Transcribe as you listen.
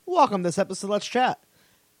Welcome to this episode of Let's Chat.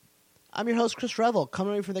 I'm your host, Chris Revel,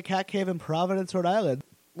 coming from the Cat Cave in Providence, Rhode Island.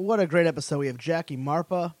 What a great episode. We have Jackie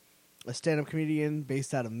Marpa, a stand-up comedian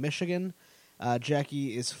based out of Michigan.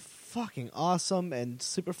 Jackie is fucking awesome and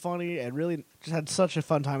super funny and really just had such a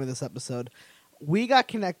fun time with this episode. We got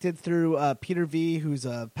connected through Peter V, who's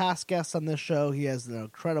a past guest on this show. He has an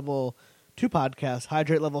incredible two podcasts,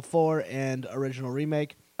 Hydrate Level 4 and Original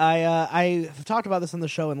Remake. I've talked about this on the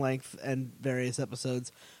show in length and various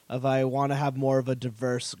episodes of I want to have more of a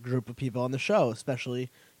diverse group of people on the show, especially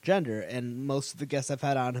gender, and most of the guests I've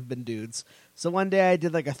had on have been dudes. So one day I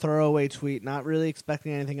did like a throwaway tweet, not really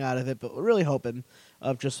expecting anything out of it, but really hoping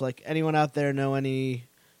of just like anyone out there know any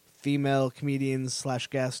female comedians /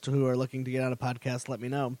 guests who are looking to get on a podcast, let me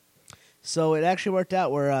know. So it actually worked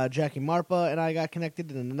out where Jackie Marpa and I got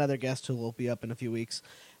connected, and another guest who will be up in a few weeks.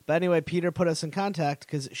 But anyway, Peter put us in contact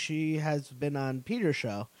because she has been on Peter's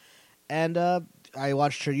show. And I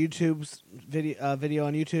watched her YouTube's video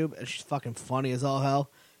on YouTube, and she's fucking funny as all hell.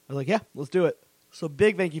 I was like, yeah, let's do it. So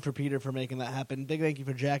big thank you for Peter for making that happen. Big thank you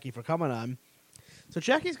for Jackie for coming on. So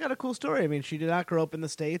Jackie's got a cool story. I mean, she did not grow up in the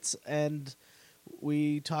States, and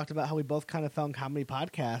we talked about how we both kind of found comedy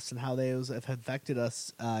podcasts and how they have affected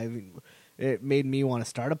us. It made me want to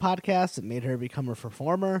start a podcast. It made her become a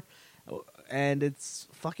performer. And it's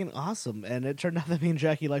fucking awesome. And it turned out that me and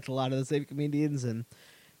Jackie liked a lot of the same comedians, and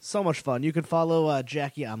so much fun. You can follow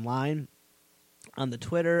Jackie online on the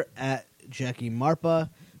Twitter at Jackie Marpa,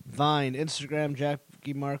 Vine, Instagram,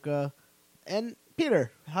 Jackie Marpa, and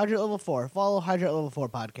Peter, Hydrate Level 4. Follow Hydrate Level 4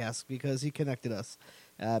 podcast because he connected us.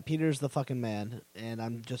 Peter's the fucking man, and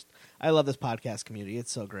I love this podcast community.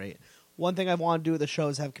 It's so great. One thing I want to do with the show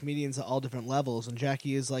is have comedians at all different levels, and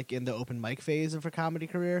Jackie is like in the open mic phase of her comedy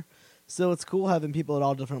career. So it's cool having people at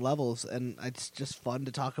all different levels, and it's just fun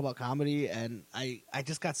to talk about comedy, and I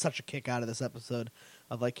just got such a kick out of this episode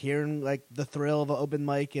of like hearing like the thrill of an open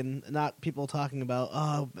mic and not people talking about,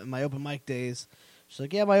 oh, my open mic days. She's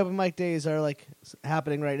like, yeah, my open mic days are like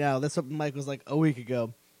happening right now. This open mic was like a week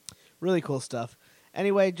ago. Really cool stuff.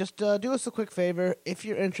 Anyway, just do us a quick favor. If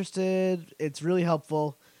you're interested, it's really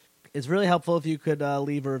helpful. It's really helpful if you could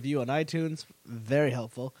leave a review on iTunes. Very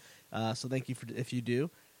helpful. So thank you if you do.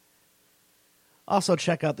 Also,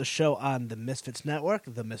 check out the show on the Misfits Network,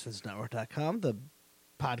 themisfitsnetwork.com, the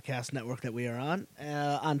podcast network that we are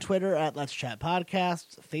on Twitter at Let's Chat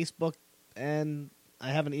Podcast, Facebook, and I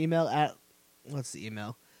have an email at, what's the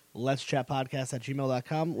email?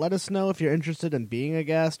 letschatpodcast@gmail.com. Let us know if you're interested in being a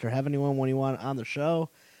guest or have anyone when you want on the show.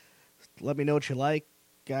 Let me know what you like.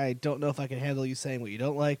 I don't know if I can handle you saying what you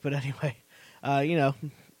don't like, but anyway,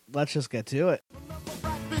 let's just get to it.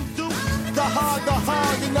 The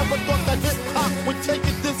hard, you never thought that hip-hop would take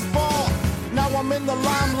it this far. Now I'm in the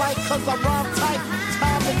limelight cause I rhyme tight.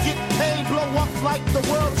 Time to get paid, blow up like the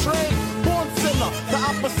world trade. Born sinner, the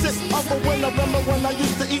opposite of a winner. Remember when I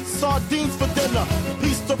used to eat sardines for dinner?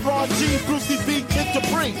 Peace to Ron G, Brucey B, Kid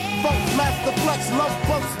Capri, Funk Master Flex, Love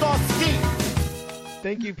Bug Star Ski.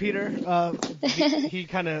 Thank you, Peter. He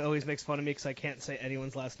kind of always makes fun of me because I can't say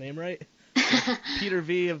anyone's last name right. So Peter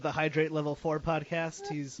V of the Hydrate Level 4 podcast.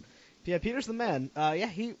 Peter's the man.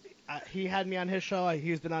 He had me on his show.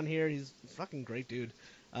 He's been on here. He's a fucking great dude.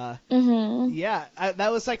 Yeah,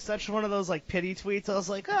 that was like such one of those like pity tweets. I was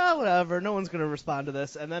like, oh, whatever. No one's gonna respond to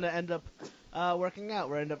this, and then it ended up working out.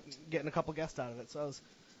 We ended up getting a couple guests out of it. So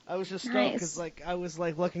I was just stoked because like I was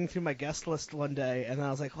like looking through my guest list one day, and I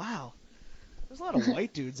was like, wow, there's a lot of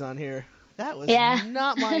white dudes on here. That was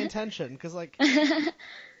not my intention because like.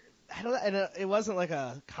 It wasn't like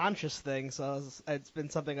a conscious thing, so it's been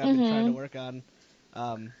something I've been trying to work on. I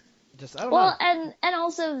don't know. Well, and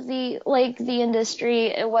also the industry,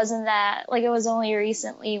 it wasn't that, like, it was only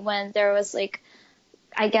recently when there was like,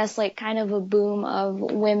 I guess like kind of a boom of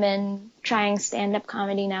women trying stand-up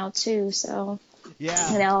comedy now too. So,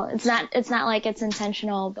 yeah, it's not like it's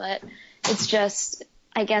intentional, but it's just,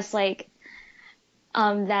 I guess like,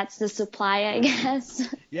 that's the supply, I guess.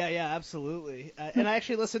 Yeah, absolutely. And I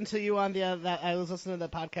actually listened to you on I was listening to the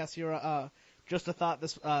podcast you were Just a Thought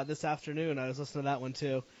this afternoon. I was listening to that one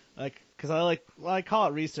too. Like, because I call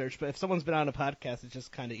it research, but if someone's been on a podcast, it's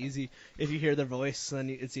just kind of easy. If you hear their voice, then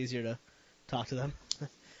it's easier to talk to them.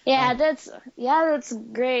 That's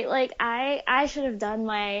great. Like I should have done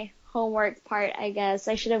my homework part, I guess.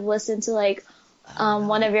 I should have listened to like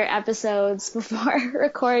one of your episodes before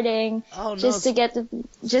recording, just to get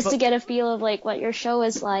a feel of like what your show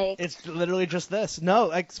is like. It's literally just this. No,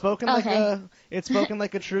 like spoken like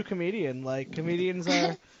a true comedian. Like comedians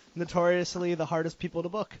are notoriously the hardest people to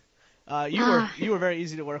book. You were very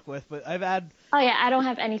easy to work with, but I've had. Oh yeah, I don't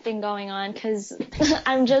have anything going on because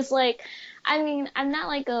I'm just like, I mean, I'm not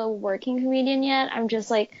like a working comedian yet. I'm just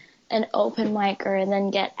like an open micer and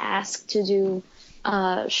then get asked to do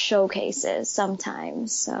showcases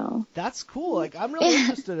sometimes. So That's cool. Like, I'm really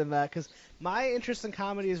interested in that because my interest in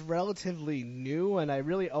comedy is relatively new, and I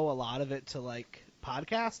really owe a lot of it to like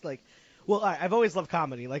podcasts. Like, well, I've always loved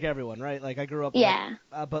comedy, like everyone, right? Like, I grew up. Yeah.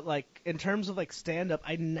 But like in terms of like stand up,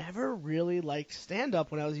 I never really liked stand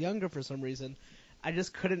up when I was younger for some reason. I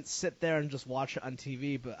just couldn't sit there and just watch it on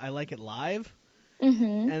TV, but I like it live.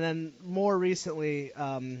 Mhm. And then more recently,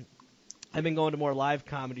 I've been going to more live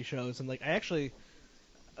comedy shows, and like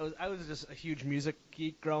I was just a huge music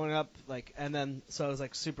geek growing up, like, and then so I was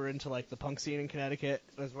like super into like the punk scene in Connecticut,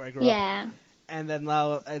 was where I grew up. Yeah. And then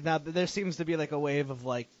now there seems to be like a wave of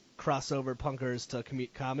like crossover punkers to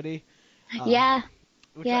comedy. Yeah.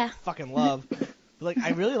 Which Yeah. I fucking love. But like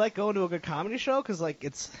I really like going to a good comedy show because like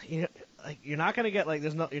it's like you're not gonna get like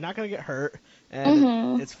you're not gonna get hurt,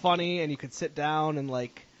 and it's funny, and you could sit down and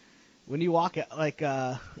like when you walk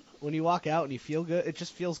out when you walk out and you feel good, it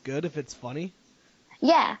just feels good if it's funny.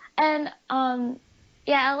 Yeah, and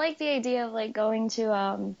yeah, I like the idea of like going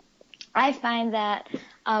to I find that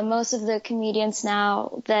most of the comedians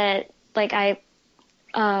now that like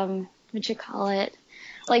what you call it?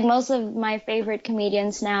 Like most of my favorite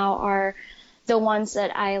comedians now are the ones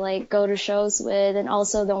that I like go to shows with, and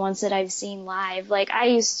also the ones that I've seen live. Like I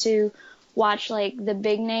used to watch like the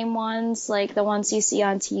big name ones, like the ones you see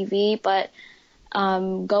on TV, but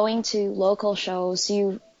going to local shows,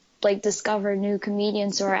 you like discover new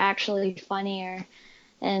comedians who are actually funnier.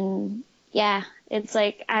 And yeah, it's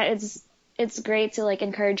like it's great to like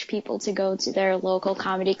encourage people to go to their local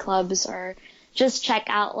comedy clubs or just check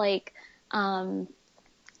out like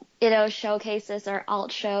showcases or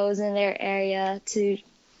alt shows in their area to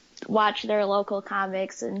watch their local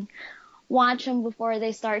comics and watch them before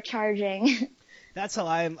they start charging. That's how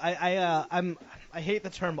I am. I hate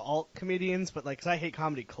the term alt comedians, but like 'cause I hate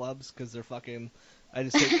comedy clubs because they're fucking. I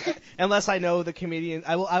just hate, unless I know the comedian.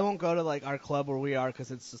 I won't go to like our club where we are because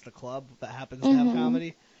it's just a club that happens to have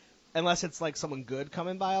comedy. Unless it's like someone good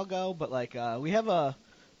coming by, I'll go. But like we have a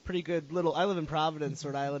pretty good little. I live in Providence,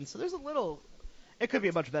 Rhode Island, so there's a little. It could be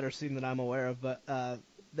a much better scene than I'm aware of, but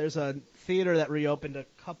there's a theater that reopened a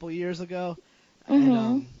couple years ago,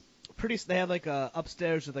 and they have like a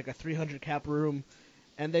upstairs with like a 300 cap room,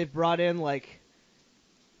 and they've brought in like.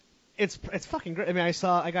 It's fucking great. I mean,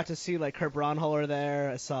 I got to see like Kurt Braunholer there.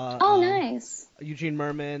 I saw. Nice. Eugene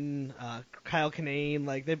Merman, Kyle Kinane,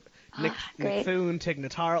 like Nick great. Thune, Tig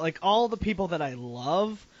Notaro, like all the people that I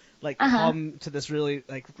love, like come to this really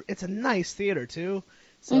like it's a nice theater too,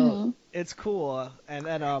 so it's cool. And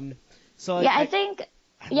then so yeah, I think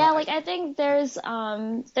there's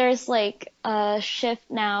like a shift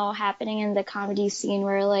now happening in the comedy scene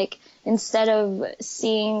where like instead of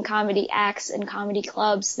seeing comedy acts in comedy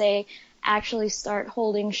clubs, they actually start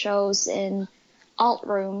holding shows in alt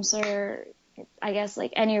rooms or I guess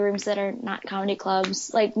like any rooms that are not comedy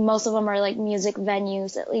clubs. Like most of them are like music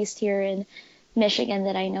venues, at least here in Michigan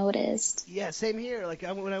that I noticed. Yeah, same here. Like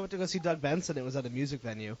when I went to go see Doug Benson, it was at a music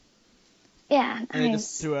venue. Yeah, nice. And they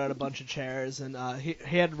just threw out a bunch of chairs, and he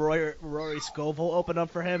had Rory Scovel open up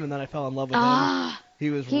for him, and then I fell in love with him. He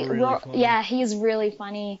was really funny. Yeah, he's really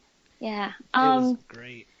funny. Yeah. It was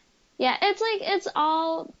great. Yeah, it's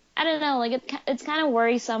all, I don't know, like it's kind of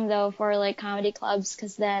worrisome though for like comedy clubs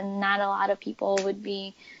because then not a lot of people would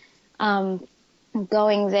be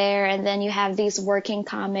going there, and then you have these working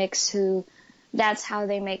comics who that's how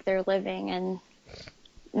they make their living, and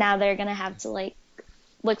now they're gonna have to like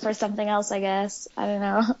look for something else, I guess. I don't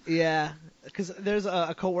know. Yeah, because there's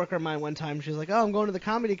a coworker of mine one time. She was like, "Oh, I'm going to the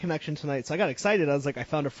Comedy Connection tonight." So I got excited. I was like, "I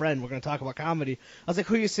found a friend. We're going to talk about comedy." I was like,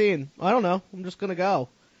 "Who you seeing?" I don't know. I'm just going to go.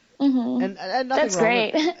 And nothing That's wrong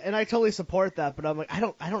great. with, and I totally support that. But I'm like, I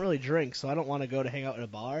don't really drink, so I don't want to go to hang out in a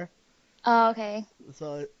bar. Oh, okay.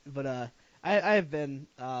 So, but I've been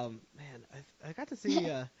man, I got to see.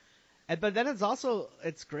 But then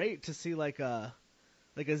it's great to see like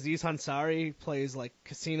Aziz Ansari plays like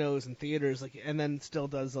casinos and theaters, like, and then still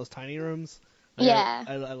does those tiny rooms. Like, yeah,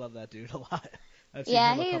 I love that dude a lot. I've seen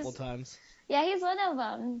him a couple times. Yeah, he's one of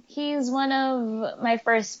them. He's one of my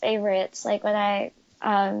first favorites. Like when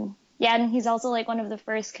and he's also like one of the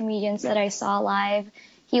first comedians that I saw live.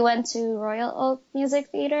 He went to Royal Oak Music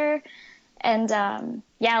Theater, and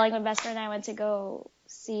like my best friend and I went to go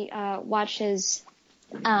watch his.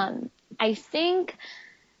 I think.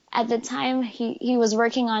 At the time, he was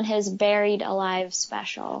working on his Buried Alive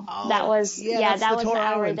special. Oh, that was that was the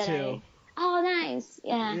hour that too. Oh, nice.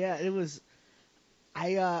 Yeah. Yeah, it was.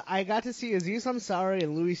 I got to see Aziz Ansari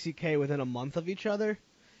and Louis C.K. within a month of each other.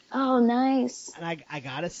 Oh, nice. And I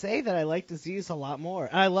gotta say that I liked Aziz a lot more.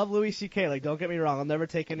 And I love Louis C.K. Like, don't get me wrong, I'll never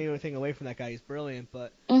take anything away from that guy. He's brilliant.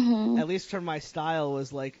 But at least for my style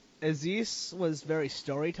was like, Aziz was very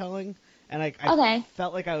storytelling. And I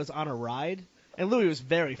felt like I was on a ride. And Louis was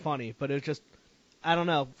very funny, but it was just, I don't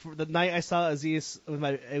know. For the night I saw Aziz,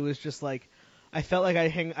 it was just like, I felt like I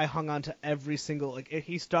hung on to every single, like,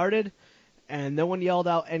 he started, and no one yelled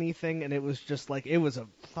out anything, and it was just like, it was a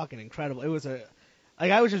fucking incredible,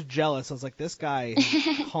 like, I was just jealous. I was like, this guy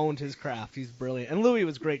honed his craft. He's brilliant. And Louis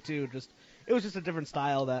was great, too. It was just a different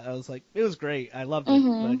style that I was like, it was great. I loved it,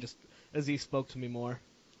 but Aziz spoke to me more.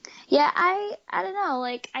 Yeah, I don't know.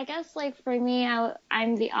 Like, I guess, like, for me,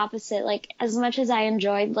 I'm the opposite. Like, as much as I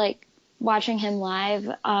enjoyed, like, watching him live,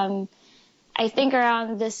 I think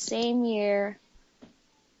around the same year,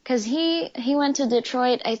 because he went to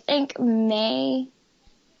Detroit, I think May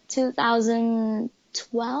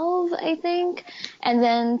 2012, I think. And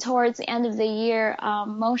then towards the end of the year,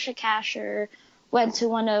 Moshe Kasher went to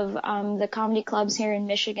one of the comedy clubs here in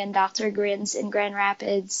Michigan, Dr. Grin's in Grand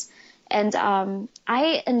Rapids. And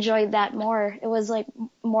I enjoyed that more. It was like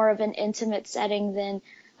more of an intimate setting than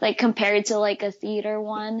like compared to like a theater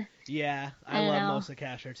one. Yeah, I love Moshe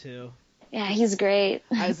Kasher too. Yeah, he's great.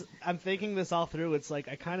 As I'm thinking this all through, it's like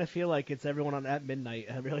I kind of feel like it's everyone on At Midnight.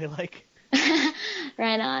 I really like.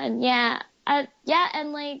 Right on. Yeah. Yeah,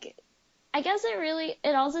 and like I guess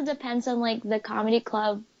it also depends on like the comedy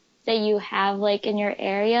club that you have like in your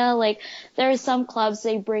area. Like there are some clubs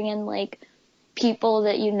they bring in like people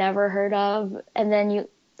that you never heard of, and then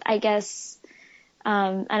I guess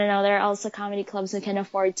I don't know, there are also comedy clubs that can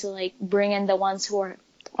afford to like bring in the ones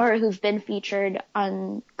who've been featured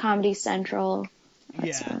on Comedy Central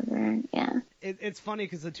whatsoever. Yeah. It's funny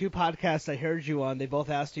because the two podcasts I heard you on, they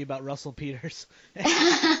both asked you about Russell Peters.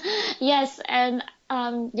 Yes, and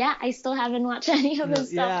I still haven't watched any of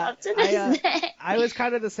his stuff up to this day. I was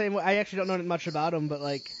kind of the same way. I actually don't know much about him, but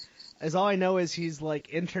like, as all I know is he's like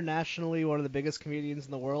internationally one of the biggest comedians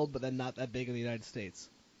in the world, but then not that big in the United States.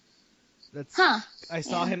 I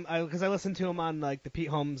saw him because I listened to him on like the Pete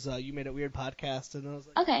Holmes You Made It Weird podcast, and I was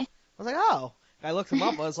like, oh. I looked him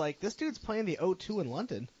up. I was like, this dude's playing the O2 in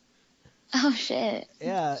London. Oh shit.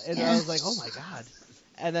 Yeah, and I was like, oh my god.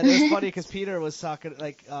 And then it was funny because Peter was talking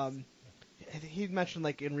like he mentioned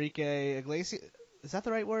like Enrique Iglesias. Is that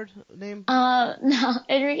the right name? No,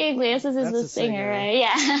 Enrique Iglesias is the singer, right?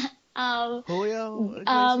 Yeah. Julio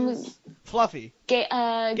Iglesias? Fluffy.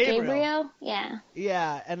 Gabriel? Yeah.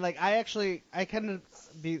 Yeah, and like I kind of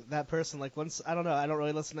be that person. Like once, I don't know, I don't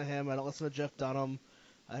really listen to him. I don't listen to Jeff Dunham.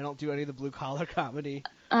 I don't do any of the blue collar comedy.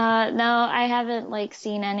 No, I haven't like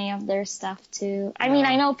seen any of their stuff too. I mean,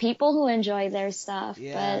 I know people who enjoy their stuff,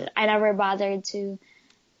 but I never bothered to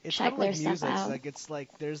check their stuff out. Like it's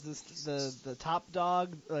like there's the top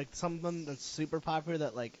dog, like someone that's super popular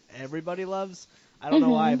that like everybody loves. I don't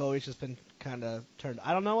know why I've always just been kind of turned.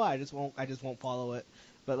 I don't know why. I just won't follow it.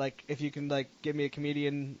 But like if you can like give me a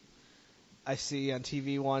comedian I see on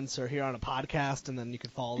TV once or hear on a podcast, and then you can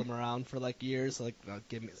follow them around for like years. Like,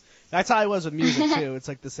 give me. That's how I was with music too. It's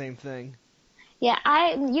like the same thing. Yeah,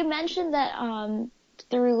 you mentioned that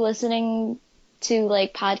through listening to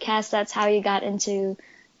like podcasts, that's how you got into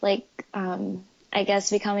like I guess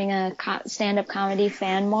becoming a stand-up comedy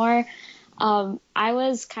fan more. I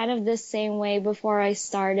was kind of the same way before I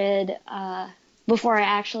started. Before I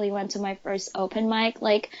actually went to my first open mic,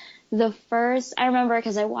 like. I remember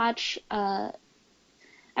because I watched Attack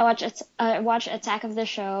of the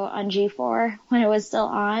Show on G4 when it was still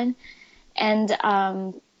on, and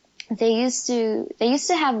they used to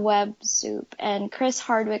have Web Soup, and Chris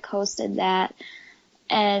Hardwick hosted that,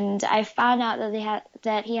 and I found out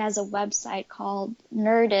that he has a website called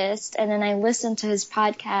Nerdist, and then I listened to his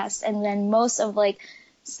podcast, and then most of like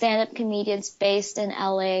stand-up comedians based in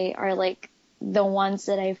LA are like the ones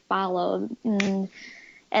that I followed.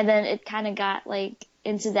 And then it kind of got like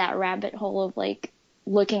into that rabbit hole of like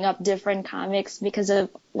looking up different comics because of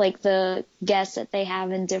like the guests that they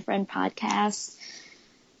have in different podcasts.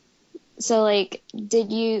 So like,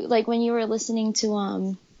 did you like when you were listening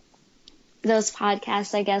to those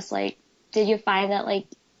podcasts, I guess like, did you find that like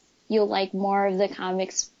you like more of the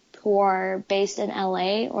comics who are based in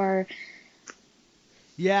LA or?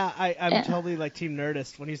 Yeah, I'm totally like Team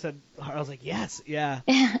Nerdist. When you said, I was like, yes, yeah.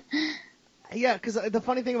 Yeah, because the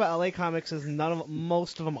funny thing about LA comics is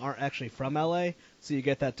most of them aren't actually from LA, so you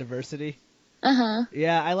get that diversity.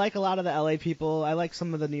 Yeah, I like a lot of the LA people. I like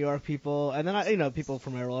some of the New York people, and then people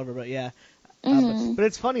from all over. But yeah, but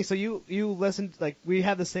it's funny. So you listened, like we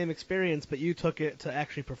had the same experience, but you took it to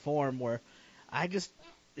actually perform. Where I just,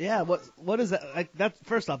 yeah, what is that? Like, that,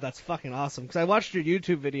 first off, that's fucking awesome, because I watched your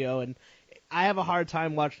YouTube video, and I have a hard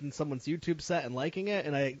time watching someone's YouTube set and liking it,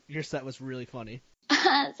 and your set was really funny.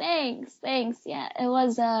 Thanks. Yeah, it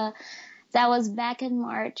was, that was back in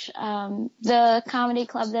March. The comedy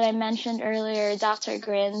club that I mentioned earlier, Dr.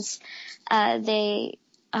 Grins, they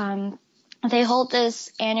hold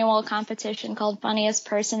this annual competition called Funniest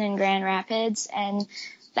Person in Grand Rapids, and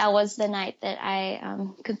that was the night that I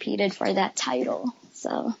competed for that title.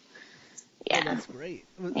 So, yeah. Oh, that's great.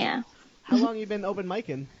 Yeah. How long have you been open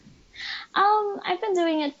micing? I've been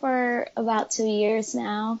doing it for about 2 years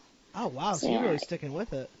now. Oh, wow. So you're really sticking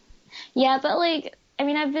with it. Yeah, but like, I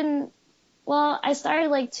mean, I started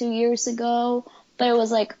like 2 years ago, but it was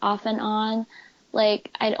like off and on. Like,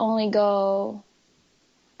 I'd only go,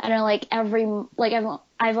 I don't know, like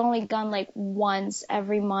I've only gone like once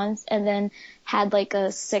every month, and then had like a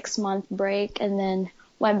 6-month break, and then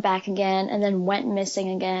went back again, and then went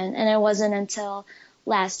missing again. And it wasn't until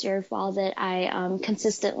last year fall that I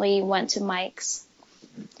consistently went to mics.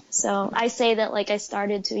 So I say that like I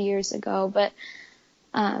started 2 years ago, but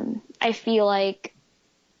I feel like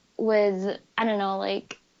with, I don't know,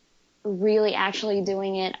 like really actually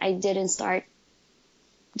doing it, I didn't start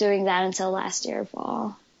doing that until last year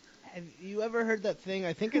fall. Have you ever heard that thing?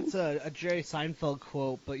 I think it's a Jerry Seinfeld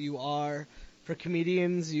quote, but you are, for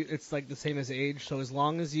comedians, it's like the same as age. So as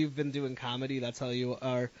long as you've been doing comedy, that's how you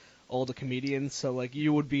are old a comedian. So like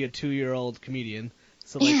you would be a 2-year-old comedian.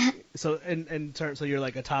 So like so so you're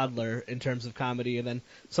like a toddler in terms of comedy, and then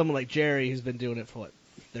someone like Jerry who's been doing it for what,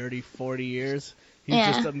 30, 40 years. He's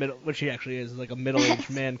just which he actually is like a middle-aged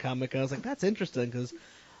man comic. And I was like, that's interesting, because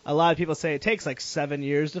a lot of people say it takes like 7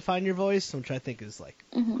 years to find your voice, which I think is like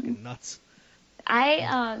fucking nuts.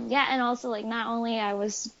 And also like not only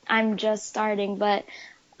I'm just starting, but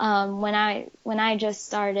when I just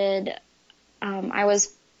started, I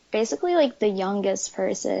was basically like the youngest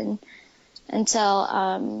person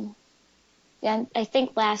until I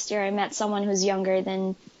think last year I met someone who's younger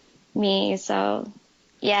than me. So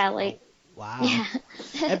yeah, like wow. Yeah.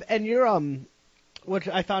 and you're what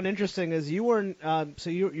I found interesting is you weren't so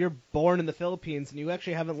you're born in the Philippines, and you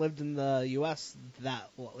actually haven't lived in the U.S.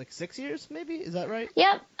 like 6 years maybe, is that right?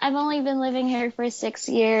 Yep, I've only been living here for 6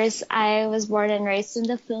 years. I was born and raised in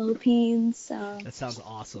the Philippines, so that sounds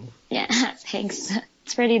awesome. Yeah, thanks.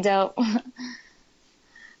 It's pretty dope.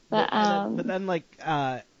 But then like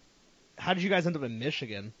how did you guys end up in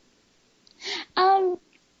Michigan?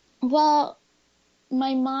 Well,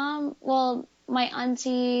 my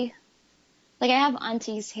auntie, like I have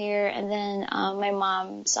aunties here, and then my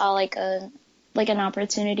mom saw like an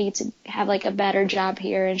opportunity to have like a better job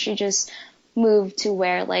here, and she just moved to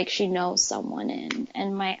where like she knows someone in,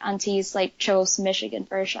 and my aunties like chose Michigan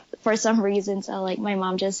for some reason, so like my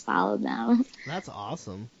mom just followed them. That's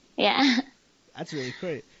awesome. Yeah. That's really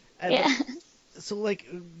great. And, yeah. So like,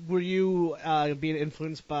 were you being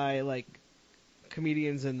influenced by like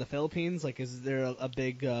comedians in the Philippines? Like, is there a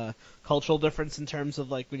big cultural difference in terms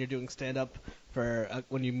of like when you're doing stand-up for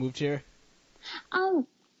when you moved here? Well,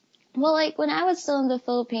 like when I was still in the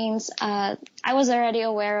Philippines, I was only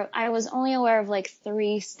aware of like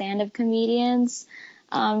 3 stand-up comedians,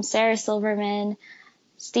 Sarah Silverman,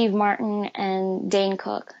 Steve Martin, and Dane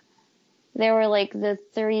Cook. They were like the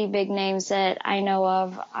 3 big names that I know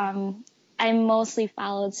of. I mostly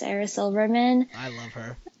followed Sarah Silverman. I love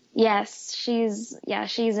her. Yes, she's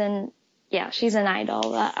an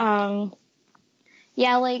idol.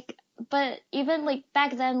 But even like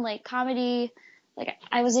back then, like comedy, like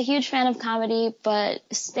I was a huge fan of comedy, but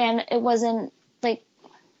it wasn't like,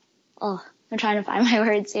 I'm trying to find my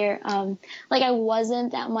words here. Like I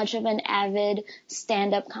wasn't that much of an avid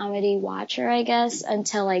stand-up comedy watcher, I guess,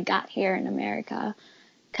 until I got here in America.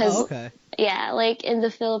 Okay. Yeah, like in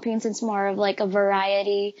the Philippines, it's more of like a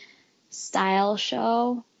variety style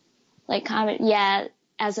show. Like comedy, yeah,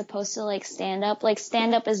 as opposed to like stand-up. Like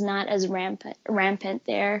stand-up is not as rampant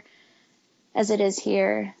there as it is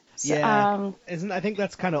here. So, yeah, I think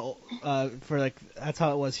that's kind of for like that's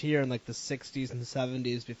how it was here in like the 60s and the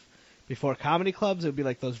 70s before comedy clubs. It would be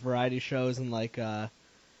like those variety shows and like the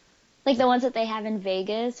ones that they have in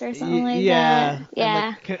Vegas or something like that. Yeah.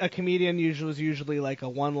 And, like, a comedian was usually like a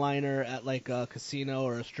one-liner at like a casino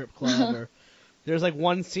or a strip club or. There's like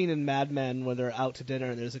one scene in Mad Men when they're out to dinner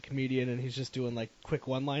and there's a comedian and he's just doing like quick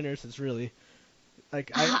one-liners. It's really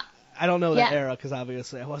like I don't know that era because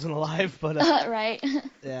obviously I wasn't alive, but right.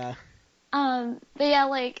 Yeah. But yeah,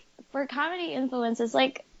 like for comedy influences,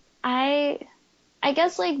 like I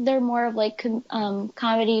guess like they're more of like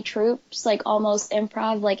comedy troupes, like almost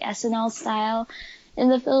improv, like SNL style in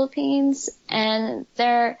the Philippines, and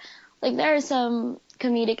they're like there are some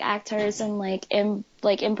comedic actors and like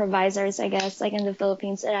improvisers, I guess, like in the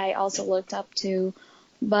Philippines that I also looked up to,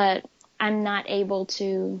 but I'm not able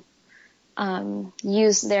to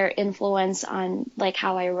use their influence on like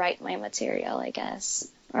how I write my material, I guess,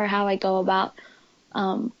 or how I go about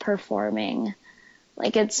performing.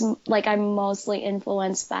 Like it's like I'm mostly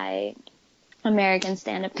influenced by American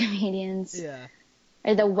stand-up comedians. Yeah.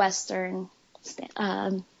 Or the Western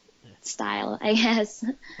style, I guess.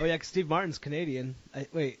 Oh yeah, 'cause Steve Martin's Canadian.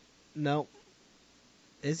 No.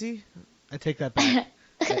 Is he? I take that back.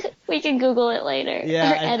 We can Google it later.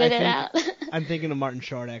 Yeah, or edit it out. I'm thinking of Martin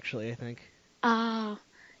Short, actually, I think.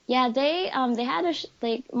 Yeah, they had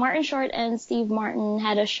Martin Short and Steve Martin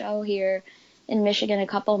had a show here in Michigan a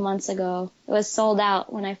couple months ago. It was sold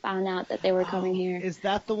out when I found out that they were coming here. Is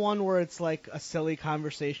that the one where it's like a silly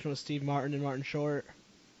conversation with Steve Martin and Martin Short?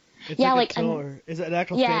 It's yeah, is it an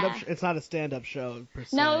actual stand-up? It's not a stand-up show per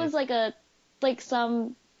se. No, it was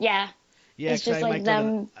Yeah, it's just like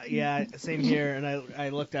them. Yeah, same here. And I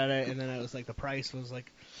looked at it, and then I was like, the price was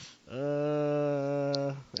like,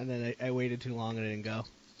 and then I waited too long and I didn't go.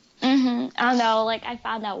 I don't know, like I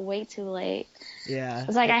found out way too late. Yeah.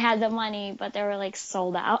 It's like I had the money, but they were like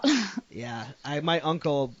sold out. Yeah, my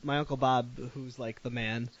uncle Bob, who's like the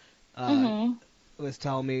man, was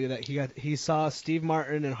telling me that he saw Steve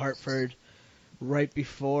Martin in Hartford right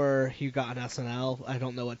before he got on SNL. I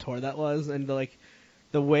don't know what tour that was, and like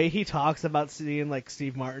the way he talks about seeing like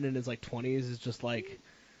Steve Martin in his like 20s is just like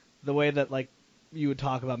the way that like you would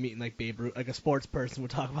talk about meeting like Babe Ruth, like a sports person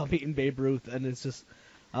would talk about meeting Babe Ruth, and it's just.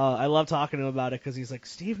 I love talking to him about it because he's like,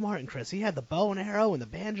 Steve Martin, Chris, he had the bow and arrow and the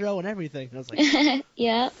banjo and everything. And I was like,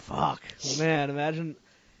 yeah. Fuck, man, imagine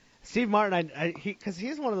Steve Martin. Because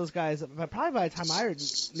he's one of those guys. Probably by the time I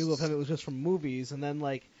knew of him, it was just from movies, and then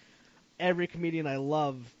like every comedian I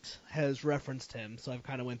loved has referenced him. So I've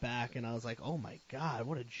kind of went back and I was like, oh my god,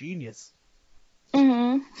 what a genius.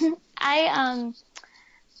 I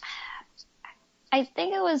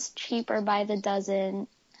think it was Cheaper by the Dozen.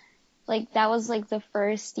 Like, that was, like, the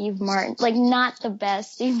first Steve Martin, like, not the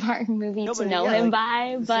best Steve Martin movie to know him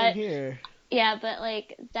by, but, yeah, but,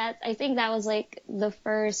 like, I think that was, like, the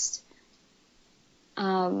first,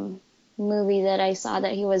 movie that I saw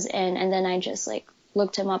that he was in, and then I just, like,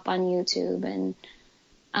 looked him up on YouTube, and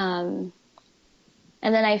then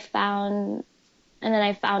I found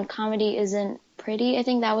Comedy Isn't Pretty. I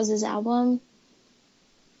think that was his album.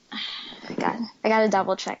 God, I gotta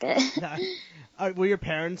double check it. Were your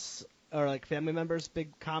parents or like family members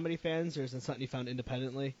big comedy fans, or is it something you found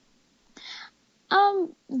independently?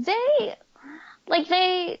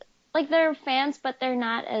 They're fans, but they're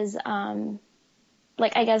not as I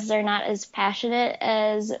guess they're not as passionate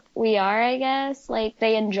as we are, I guess. Like,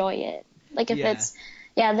 they enjoy it. Like, if it's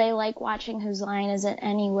they like watching Whose Line Is It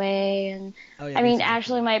Anyway, and I mean,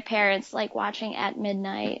 actually my parents like watching At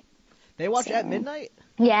Midnight. They watch At Midnight?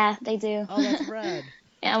 Yeah, they do. Oh, that's rad.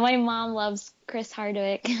 Yeah, my mom loves Chris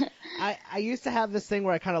Hardwick. I used to have this thing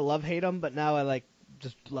where I kind of love-hate him, but now I, like,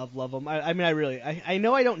 just love him. I mean, I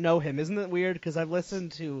know I don't know him. Isn't it weird? Because I've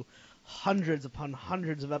listened to hundreds upon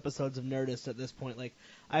hundreds of episodes of Nerdist at this point. Like,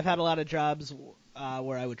 I've had a lot of jobs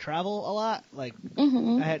where I would travel a lot. Like,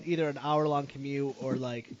 I had either an hour-long commute or,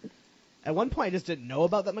 like, at one point I just didn't know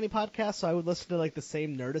about that many podcasts, so I would listen to, like, the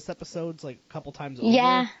same Nerdist episodes, like, a couple times over.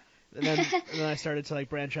 Yeah. And then I started to, like,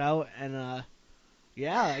 branch out, and, I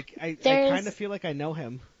kind of feel like I know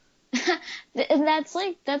him. And that's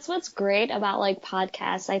what's great about, like,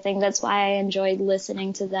 podcasts. I think that's why I enjoyed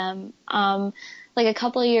listening to them. Like, a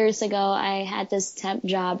couple of years ago, I had this temp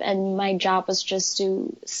job, and my job was just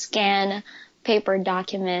to scan paper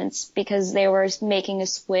documents because they were making a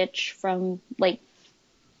switch from, like,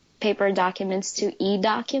 paper documents to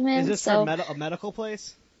e-documents. Is this for a medical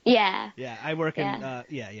place? Yeah. Yeah, I work in,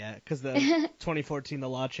 because the 2014, the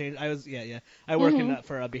law changed. I work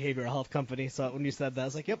for a behavioral health company, so when you said that, I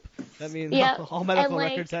was like, yep, that means all medical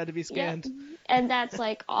records had to be scanned. Yep. And that's,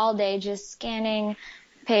 like, all day just scanning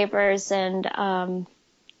papers, and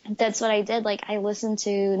that's what I did. Like, I listened to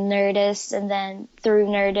Nerdist, and then through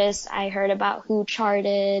Nerdist, I heard about Who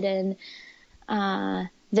Charted and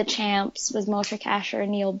The Champs with Moshe Kasher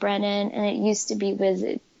and Neil Brennan, and it used to be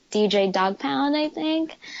with DJ Dog Pound, I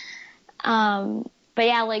think. But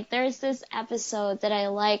yeah, like, there's this episode that I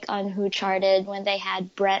like on Who Charted when they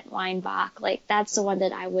had Brent Weinbach. Like, that's the one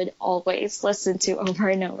that I would always listen to over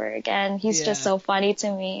and over again. He's just so funny to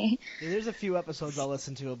me. Yeah, there's a few episodes I'll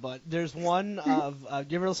listen to, but there's one of,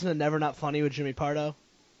 you ever listen to Never Not Funny with Jimmy Pardo?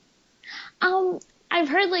 I've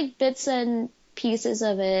heard, like, bits and pieces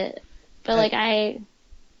of it, but, like,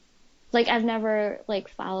 like I've never like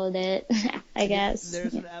followed it. I guess.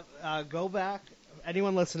 There's go back,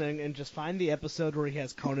 anyone listening, and just find the episode where he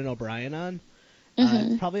has Conan O'Brien on.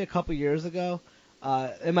 It's probably a couple years ago.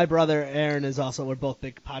 And my brother Aaron is also, we're both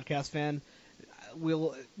big podcast fan.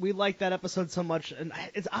 We like that episode so much, and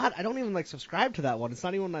it's odd. I don't even like subscribe to that one. It's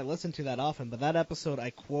not even one I listen to that often. But that episode I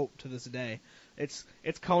quote to this day. It's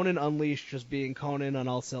Conan Unleashed, just being Conan on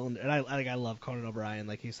all cylinders. And I love Conan O'Brien.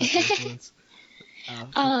 Like, he's such an influence.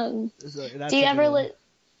 Do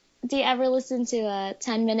you ever listen to a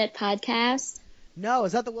 10-minute podcast? No,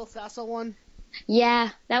 is that the Will Sasso one? Yeah,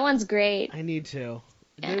 that one's great. I need to.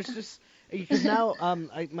 There's just because now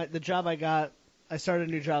the job I started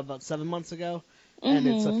a new job about 7 months ago, and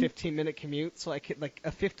it's a 15-minute commute. So I could, like,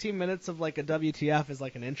 a 15 minutes of like a WTF is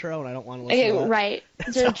like an intro, and I don't want to listen to that. Right.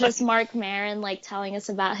 So just Mark Maron like telling us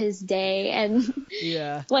about his day and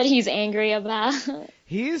what he's angry about.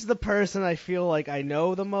 He's the person I feel like I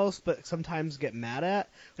know the most, but sometimes get mad at.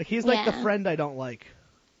 Like, he's like the friend I don't like.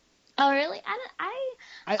 Oh, really?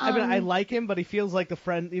 I mean, I like him, but he feels like the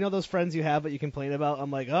friend, you know, those friends you have but you complain about.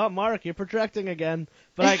 I'm like, oh, Mark, you're projecting again.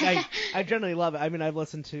 But I generally love it. I mean, I've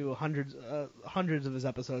listened to hundreds of his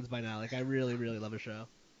episodes by now. Like, I really, really love his show.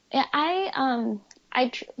 Yeah,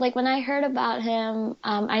 like when I heard about him,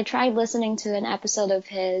 I tried listening to an episode of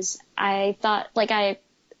his. I thought, I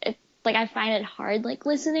find it hard, like,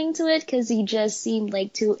 listening to it because he just seemed,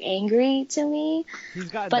 like, too angry to me. He's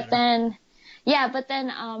gotten better. But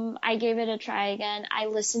then I gave it a try again. I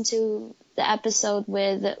listened to the episode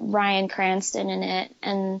with Bryan Cranston in it,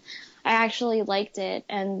 and I actually liked it.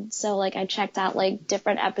 And so, like, I checked out, like,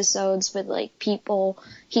 different episodes with, like, people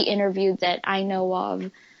he interviewed that I know of.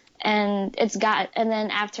 And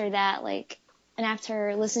then after that, like, and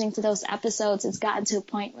after listening to those episodes, it's gotten to a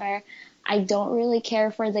point where I don't really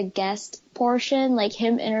care for the guest portion, like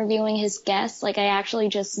him interviewing his guests. Like, I actually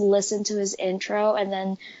just listen to his intro and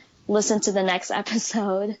then listen to the next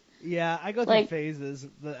episode. Yeah, I go through phases,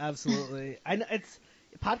 but absolutely.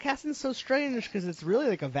 Podcasting's so strange because it's really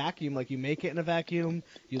like a vacuum. Like, you make it in a vacuum,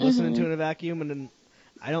 you listen into it in a vacuum, and then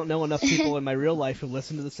I don't know enough people in my real life who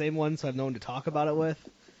listen to the same one, so I've no one to talk about it with.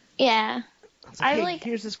 Yeah. It's like, hey,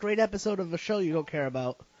 here's this great episode of a show you don't care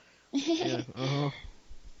about. Yeah,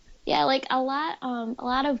 Yeah, like a lot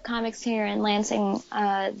of comics here in Lansing,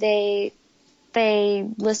 they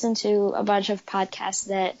listen to a bunch of podcasts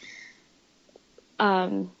that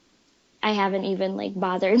I haven't even like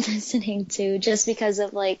bothered listening to, just because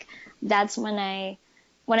of like that's when I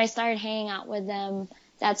started hanging out with them.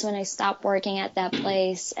 That's when I stopped working at that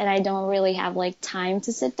place, and I don't really have like time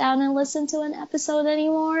to sit down and listen to an episode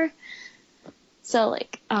anymore. So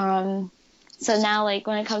like so now, like,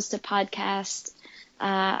 when it comes to podcasts,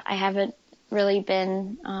 I haven't really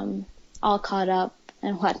been all caught up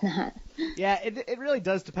and whatnot. Yeah, it really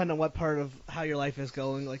does depend on what part of how your life is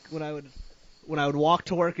going. Like, when I would walk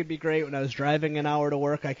to work, it'd be great. When I was driving an hour to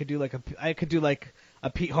work, I could do like a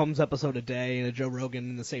Pete Holmes episode a day and a Joe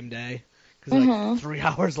Rogan in the same day, because like 3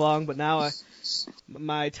 hours long. But now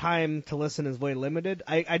my time to listen is way limited.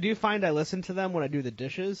 I do find I listen to them when I do the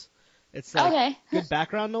dishes. It's like good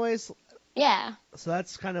background noise. Yeah. So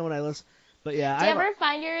that's kind of when I listen. But yeah. Do you ever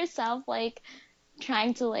find yourself like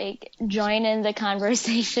trying to like join in the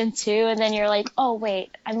conversation too, and then you're like, oh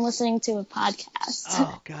wait, I'm listening to a podcast?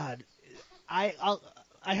 Oh God. I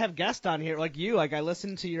have guests on here like you. Like, I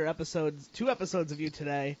listened to your episodes, 2 episodes of you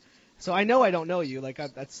today, so I know I don't know you. Like,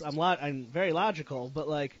 I'm very logical, but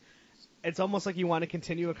like, it's almost like you want to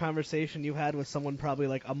continue a conversation you had with someone probably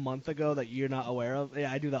like a month ago that you're not aware of.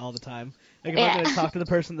 Yeah, I do that all the time. Like, if I'm going to talk to the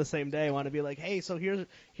person the same day, I want to be like, hey, so here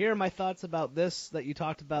are my thoughts about this that you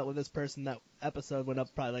talked about with this person. That episode went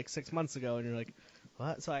up probably like 6 months ago, and you're like,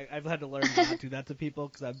 what? So I've had to learn not to do that to people,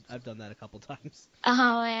 because I've done that a couple times.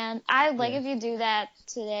 Oh man, if you do that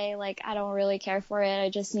today, like, I don't really care for it. I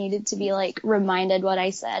just needed to be like reminded what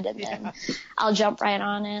I said, and then I'll jump right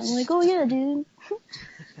on it. I'm like, oh yeah, dude.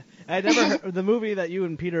 I never heard, the movie that you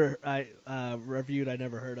and Peter reviewed. I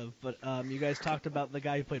never heard of, but you guys talked about the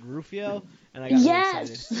guy who played Rufio, and I got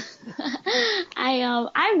really excited.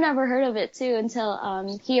 I've never heard of it too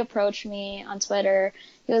until he approached me on Twitter.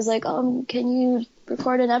 He was like, can you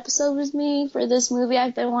record an episode with me for this movie?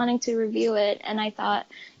 I've been wanting to review it, and I thought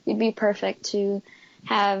you'd be perfect to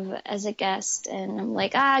have as a guest. And I'm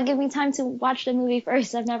like, give me time to watch the movie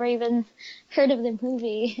first. I've never even heard of the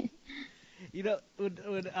movie. You know,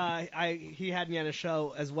 he had me on a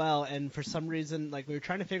show as well, and for some reason, like, we were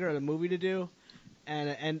trying to figure out a movie to do,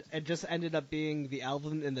 and it just ended up being the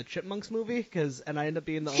Alvin and the Chipmunks movie, and I ended up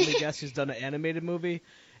being the only guest who's done an animated movie,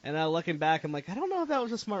 and now looking back, I'm like, I don't know if that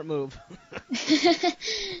was a smart move.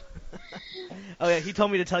 Oh yeah, he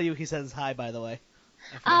told me to tell you he says hi, by the way.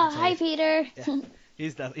 Oh, hi, Peter. Yeah.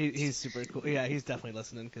 He's super cool. Yeah, he's definitely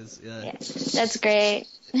listening because Yeah, that's great.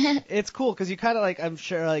 it's cool because you kind of like, I'm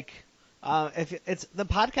sure like if it's the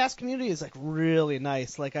podcast community is like really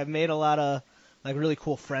nice. Like I've made a lot of like really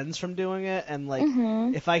cool friends from doing it, and like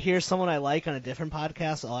if I hear someone I like on a different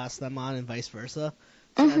podcast, I'll ask them on, and vice versa.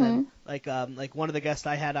 So, and then like one of the guests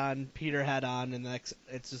I had on, Peter had on, and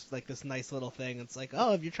it's just like this nice little thing. It's like,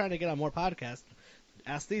 oh, if you're trying to get on more podcasts,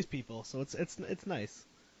 ask these people. So it's nice.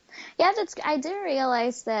 Yeah, I didn't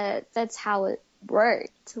realize that's how it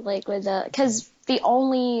worked. Like because the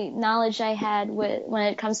only knowledge I had when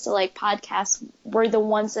it comes to like podcasts were the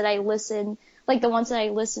ones that I listened. Like the ones that I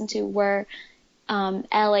listened to were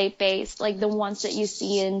LA based, like the ones that you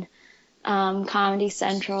see in Comedy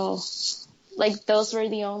Central. Like those were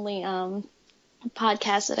the only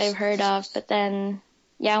podcasts that I've heard of. But then,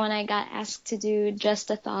 yeah, when I got asked to do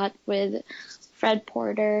Just a Thought with Fred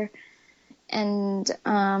Porter and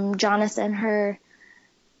Jonathan Herr,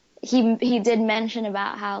 he did mention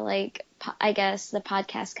about how like I guess the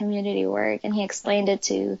podcast community work, and he explained it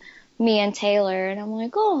to me and Taylor, and I'm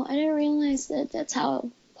like, oh, I didn't realize that's how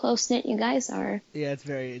close-knit you guys are. Yeah, it's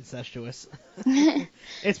very incestuous.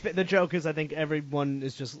 The joke is I think every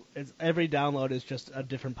download is just a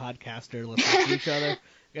different podcaster listening to each other,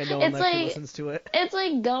 and no one actually listens to it. It's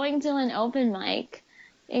like going to an open mic.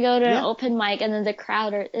 You go to an open mic, and then the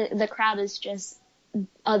crowd is just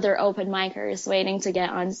other open micers waiting to get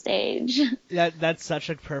on stage. That's such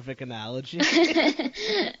a perfect analogy.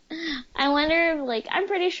 I wonder, like, I'm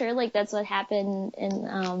pretty sure, like, that's what happened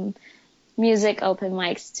in music open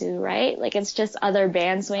mics too, right? Like, it's just other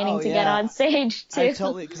bands waiting to get on stage too. I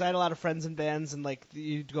totally, because I had a lot of friends in bands, and like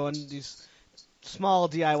you go on these small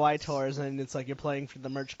DIY tours, and it's like you're playing for the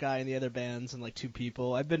merch guy and the other bands and like two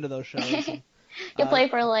people. I've been to those shows. And, you play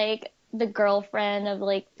for like the girlfriend of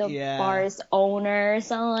like the bar's owner or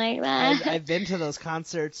something like that. I've been to those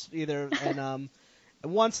concerts either, and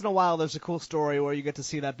once in a while there's a cool story where you get to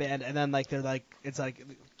see that band, and then like they're like, it's like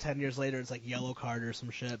 10 years later it's like Yellow Card or some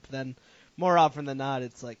shit. But then more often than not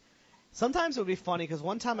it's like, sometimes it would be funny because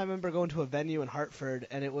one time I remember going to a venue in Hartford,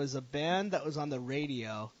 and it was a band that was on the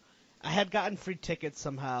radio. I had gotten free tickets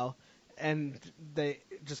somehow, and they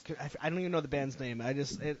just, I don't even know the band's name.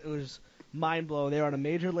 It was mind blowing. They were on a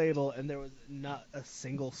major label, and there was not a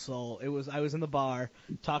single soul. I was in the bar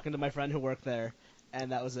talking to my friend who worked there,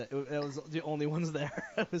 and that was it. It was the only ones there.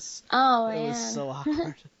 It was so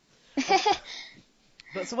awkward.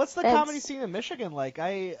 But so what's the comedy scene in Michigan like?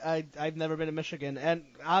 I've never been to Michigan, and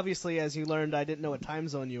obviously, as you learned, I didn't know what time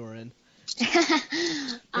zone you were in.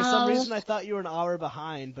 For some reason, I thought you were an hour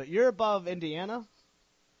behind, but you're above Indiana?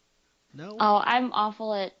 No? Oh, I'm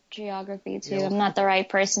awful at geography, too. Yeah. I'm not the right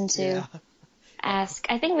person to ask.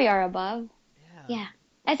 I think we are above. Yeah,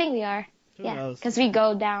 I think we are. Who knows? Because we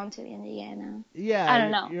go down to Indiana. Yeah. I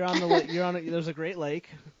don't know. You're on the there's a Great Lake.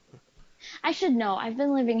 I should know. I've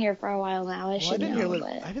been living here for a while now. I've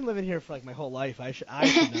been living here for like my whole life. I should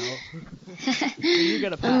know. You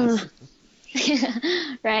get a pass.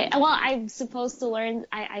 Right. Well, I'm supposed to learn.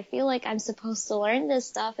 I feel like I'm supposed to learn this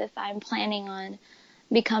stuff if I'm planning on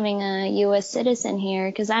becoming a U.S. citizen here,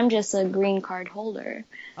 because I'm just a green card holder.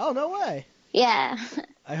 Oh, no way. Yeah.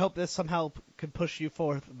 I hope this somehow could push you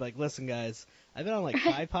forth. Like, listen, guys, I've been on like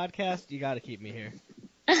 5 podcasts. You got to keep me here.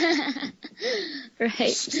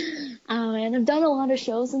 Right. And I've done a lot of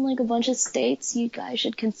shows in like a bunch of states. You guys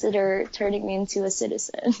should consider turning me into a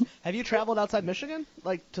citizen. Have you traveled outside Michigan,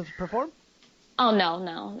 like, to perform? Oh,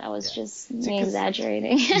 no. That was just me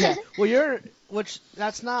exaggerating. Yeah. Well,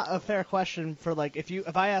 that's not a fair question for, like,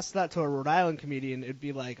 if I asked that to a Rhode Island comedian, it'd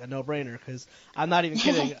be, like, a no-brainer, because I'm not even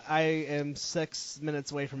kidding. I am 6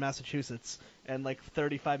 minutes away from Massachusetts and, like,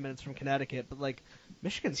 35 minutes from Connecticut, but, like,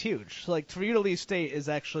 Michigan's huge. So, like, for you to leave state is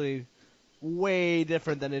actually way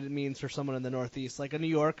different than it means for someone in the Northeast. Like, a New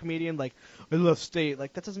York comedian, like, I love state.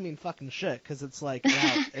 Like, that doesn't mean fucking shit, because it's, like,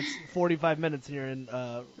 it's 45 minutes and you're in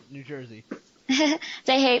New Jersey.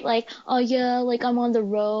 They hate, like, oh, yeah, like, I'm on the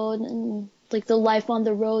road, and, like, the life on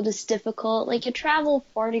the road is difficult. Like, you travel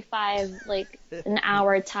 45, like, an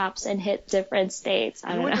hour tops and hit different states.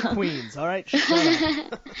 I don't know. You went to Queens, all right?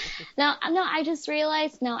 No, I just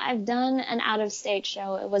realized, I've done an out-of-state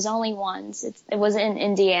show. It was only once. It was in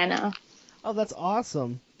Indiana. Oh, that's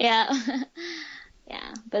awesome. Yeah.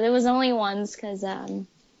 Yeah, but it was only once because I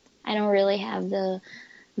don't really have the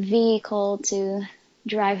vehicle to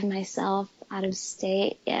drive myself out of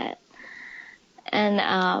state yet.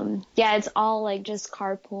 And it's all like just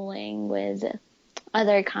carpooling with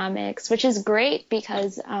other comics, which is great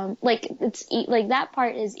because like that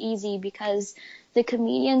part is easy because the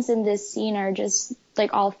comedians in this scene are just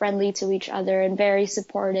like all friendly to each other and very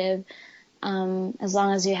supportive. As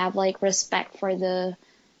long as you have like respect for the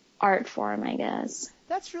art form, I guess.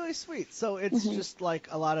 That's really sweet. So it's just like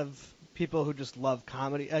a lot of people who just love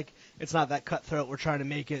comedy. Like, it's not that cutthroat. We're trying to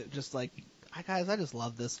make it just like, hi guys, I just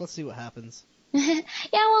love this. Let's see what happens. Yeah,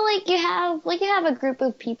 well, you have a group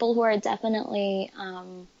of people who are definitely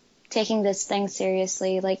taking this thing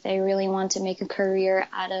seriously. Like, they really want to make a career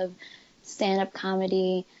out of stand-up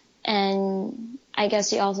comedy. And I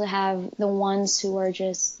guess you also have the ones who are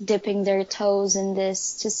just dipping their toes in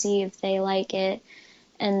this to see if they like it.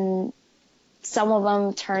 And some of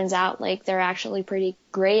them turns out like they're actually pretty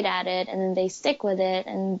great at it, and then they stick with it,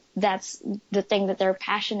 and that's the thing that they're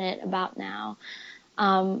passionate about now.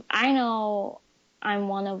 I know I'm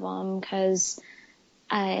one of them because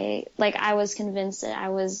I was convinced that I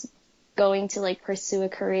was going to like pursue a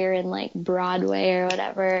career in like Broadway or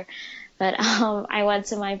whatever. But I went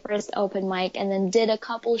to my first open mic and then did a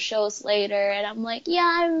couple shows later, and I'm like,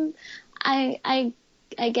 yeah, I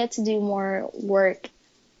get to do more work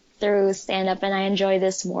through stand-up, and I enjoy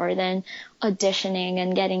this more than auditioning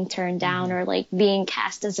and getting turned down or like being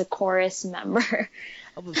cast as a chorus member.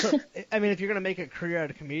 So, I mean, if you're gonna make a career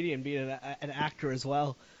out of comedian, be an actor as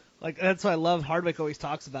well. Like, that's why I love Hardwick always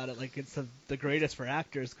talks about it. Like, it's the greatest for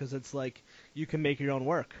actors because it's like you can make your own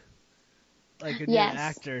work. Like, when you're an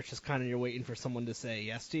actor, it's just kind of you're waiting for someone to say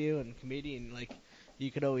yes to you, and comedian, like,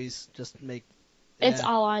 you could always just make. It's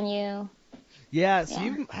all on you. Yeah, so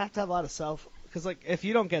you have to have a lot of self. Because, like, if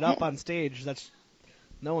you don't get up on stage,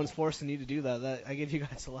 no one's forcing you to do that. I give you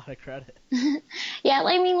guys a lot of credit. Yeah,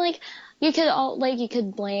 I mean, like, you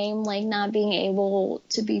could blame, like, not being able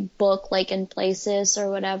to be booked, like, in places or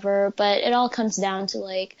whatever, but it all comes down to,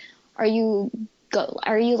 like, are you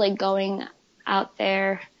like, going out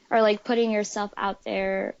there, or, like, putting yourself out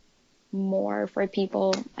there more for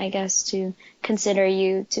people, I guess, to consider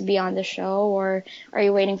you to be on the show, or are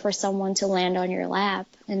you waiting for someone to land on your lap?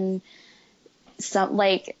 And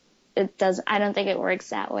I don't think it works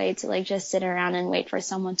that way to like just sit around and wait for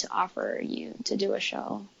someone to offer you to do a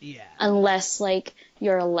show. Yeah. Unless like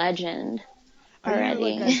you're a legend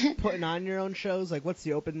already. Are you like putting on your own shows? Like, what's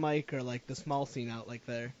the open mic or like the small scene out like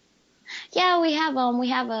there? Yeah, we have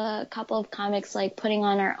a couple of comics like putting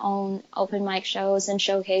on our own open mic shows and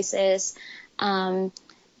showcases.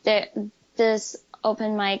 This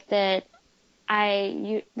open mic that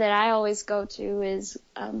I always go to is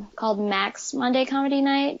called Max Monday Comedy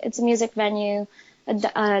Night. It's a music venue,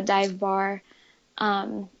 a dive bar.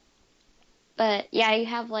 But yeah, you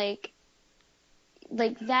have like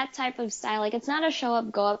that type of style. Like, it's not a show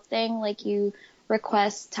up, go up thing. Like, you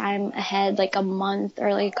request time ahead, like a month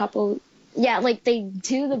or like a couple. Yeah, like they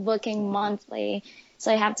do the booking monthly.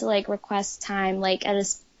 So you have to like request time, like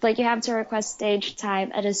you have to request stage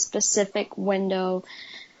time at a specific window,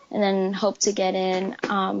 and then hope to get in.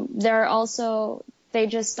 They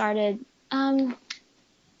just started, in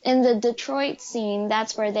the Detroit scene,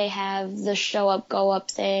 that's where they have the show up, go up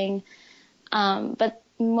thing. But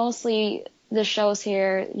mostly the shows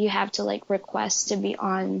here, you have to like request to be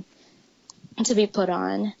put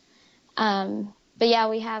on. But yeah,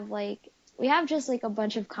 we have just like a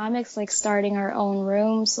bunch of comics like starting our own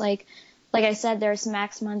rooms. Like I said, there's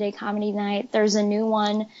Max Monday Comedy Night. There's a new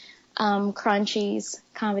one, Crunchies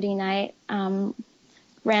Comedy Night, ran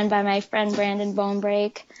by my friend Brandon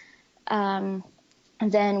Bonebreak. And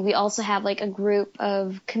then we also have like a group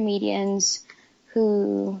of comedians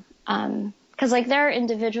who, cause like they're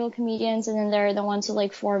individual comedians, and then they're the ones who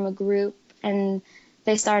like form a group and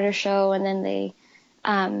they start a show, and then they,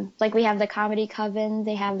 like we have the Comedy Coven.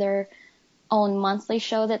 They have their own monthly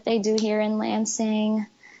show that they do here in Lansing.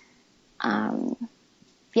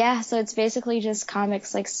 Yeah, so it's basically just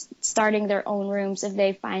comics like starting their own rooms if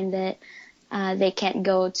they find that they can't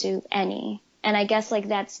go to any. And I guess like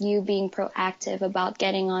that's you being proactive about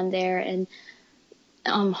getting on there and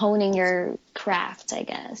honing your craft, I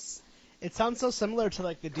guess. It sounds so similar to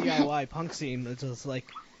like the DIY punk scene. It's just like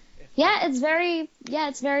it's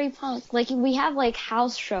very punk. Like we have like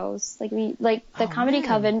house shows. Like the Comedy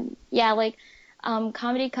Coven. Yeah, like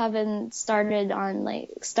Comedy Coven started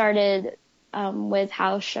with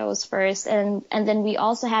house shows first, and then we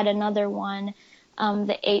also had another one,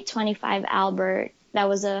 the 825 Albert. That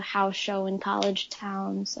was a house show in College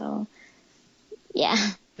Town. So yeah,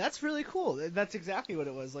 that's really cool. That's exactly what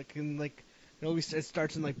it was. Like in like, it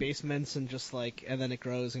starts in like basements and just like, and then it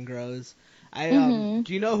grows and grows. Do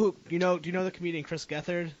you know the comedian Chris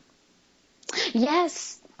Gethard?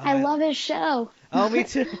 Yes, I love his show. Oh, me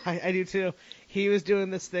too. I do too. he was doing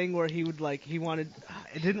this thing where he would he wanted.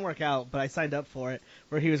 It didn't work out, but I signed up for it.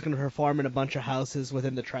 Where he was going to perform in a bunch of houses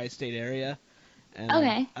within the tri-state area. And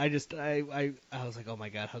Okay. I was like, oh my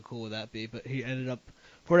god, how cool would that be? But he ended up,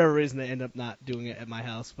 for whatever reason, they ended up not doing it at my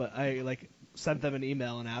house. But I sent them an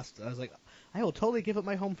email and asked. I was like, I will totally give up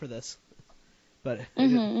my home for this. But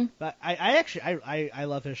I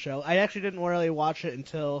love his show. I actually didn't really watch it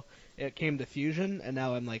until it came to Fusion, and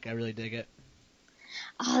now I'm like, I really dig it.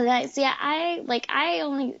 Oh, that's yeah.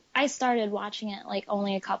 I started watching it like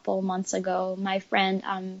only a couple months ago. My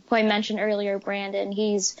friend, who I mentioned earlier, Brandon,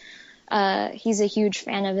 he's a huge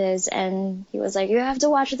fan of his, and he was like, "You have to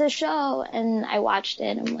watch this show." And I watched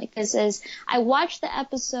it. I'm like, I watched the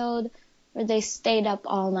episode where they stayed up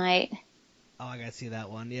all night. Oh, I gotta see that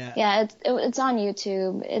one. Yeah. Yeah, it's on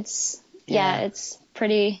YouTube. It's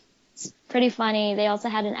pretty funny. They also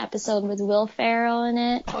had an episode with Will Ferrell in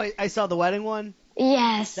it. Oh, I saw the wedding one.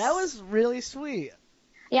 Yes. That was really sweet.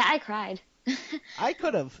 Yeah, I cried. I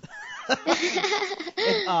could have. I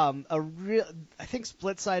think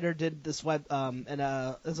Splitsider did this web, and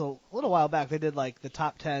it was a little while back. They did like the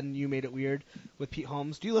top 10 You Made It Weird with Pete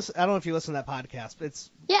Holmes. Do you listen? I don't know if you listen to that podcast, but it's.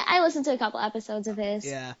 Yeah, I listened to a couple episodes of his.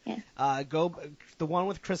 Yeah. Yeah. The one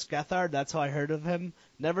with Chris Gethard. That's how I heard of him.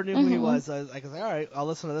 Never knew who he was. I was like, all right, I'll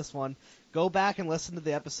listen to this one. Go back and listen to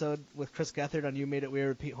the episode with Chris Gethard on You Made It Weird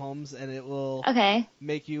with Pete Holmes, and it will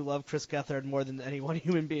make you love Chris Gethard more than any one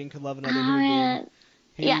human being could love another human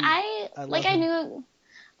being. I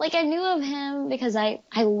knew of him because I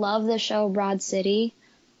love the show Broad City.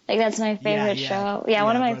 Like, that's my favorite show. Yeah,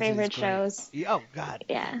 one of my favorite shows. Oh, God.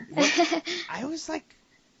 Yeah. I was like,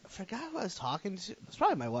 I forgot who I was talking to. It was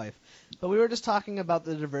probably my wife. But we were just talking about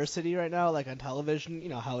the diversity right now, like on television, you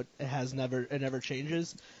know, how it never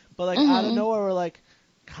changes. But like out of nowhere, we're like,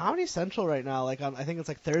 Comedy Central right now, like I think it's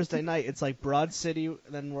like Thursday night, it's like Broad City,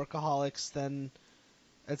 then Workaholics, then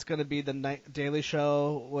it's going to be the Daily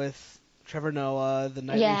Show with Trevor Noah, the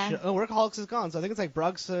nightly show. Oh, Workaholics is gone, so I think it's like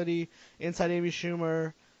Broad City, Inside Amy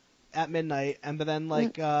Schumer, at midnight, and then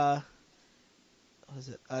like what is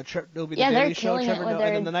it? It'll be the Daily Show, Trevor Noah,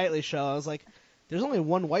 and then the nightly show. I was like, there's only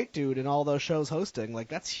one white dude in all those shows hosting.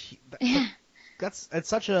 Like it's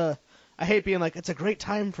such a. I hate being like, it's a great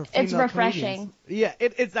time for female It's refreshing. Comedians. Yeah,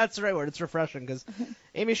 it's that's the right word. It's refreshing because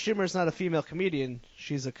Amy Schumer's not a female comedian;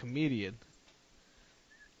 she's a comedian.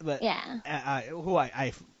 But back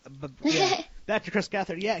to Chris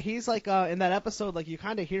Gethard. Yeah, he's like in that episode, like you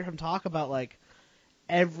kind of hear him talk about like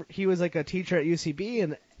he was like a teacher at UCB,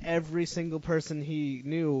 and every single person he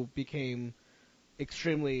knew became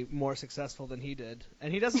extremely more successful than he did.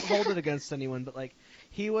 And he doesn't hold it against anyone, but like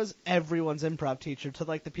he was everyone's improv teacher, to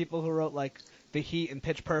like the people who wrote like The Heat and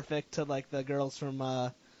Pitch Perfect, to like the girls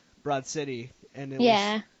from Broad City, and it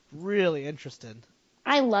was really interesting.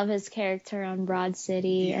 I love his character on Broad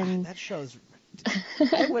City. Yeah, and that show's.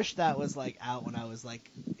 I wish that was like out when I was like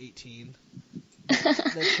 18.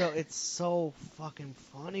 That show, it's so fucking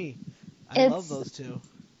funny. I love those two.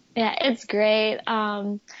 Yeah, it's great.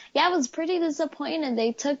 I was pretty disappointed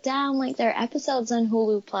they took down like their episodes on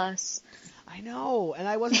Hulu Plus. I know, and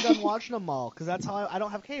I wasn't done watching them all because that's how I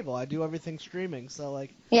don't have cable. I do everything streaming, so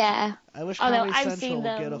like. Yeah. I wish Comedy Central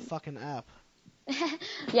would get a fucking app.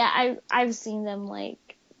 Yeah, I've seen them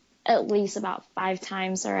like at least about 5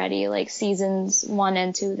 times already, like seasons 1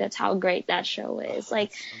 and 2. That's how great that show is.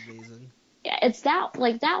 Like, that's amazing. Yeah, it's that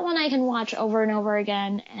one I can watch over and over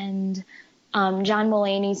again. And John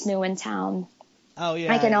Mulaney's New in Town. Oh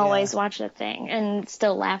yeah, I can always watch that thing and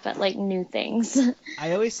still laugh at like new things.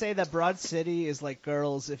 I always say that Broad City is like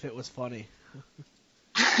Girls if it was funny.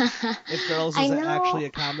 If Girls is actually a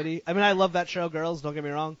comedy. I mean, I love that show, Girls. Don't get me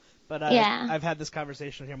wrong. But I've had this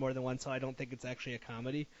conversation here more than once, so I don't think it's actually a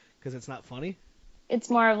comedy because it's not funny. It's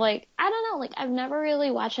more of like, I don't know, like I've never really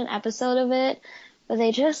watched an episode of it, but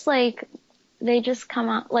they just come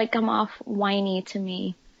off whiny to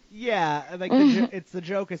me. Yeah, like it's the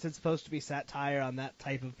joke is it's supposed to be satire on that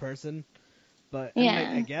type of person, but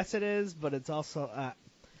I guess it is, but it's also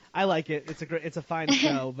I like it. It's a fine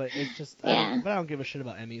show, but it's just I don't give a shit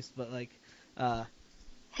about Emmys, but like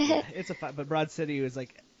it's but Broad City was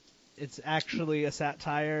like. It's actually a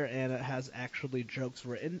satire, and it has actually jokes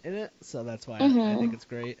written in it, so that's why I think it's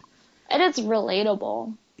great. And it's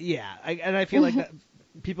relatable. Yeah, and I feel like that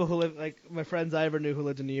people who live, like my friends I ever knew who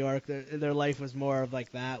lived in New York, their life was more of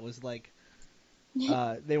like that, was like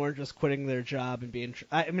they weren't just quitting their job and being.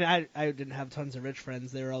 I mean, I didn't have tons of rich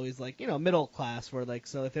friends. They were always like, middle class, where like,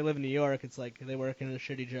 so if they live in New York, it's like they work in a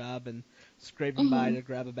shitty job and scraping by to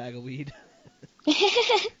grab a bag of weed.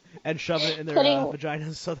 And shove it in their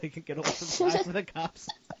vaginas so they can get away from the cops.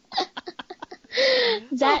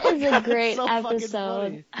 That is a great so fucking episode.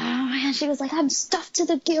 funny. Oh man, she was like, I'm stuffed to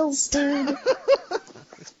the gills, dude.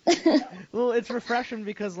 Well, it's refreshing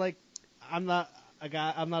because like I'm not a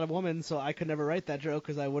guy, I'm not a woman, so I could never write that joke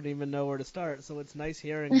because I wouldn't even know where to start. So it's nice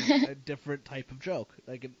hearing a different type of joke.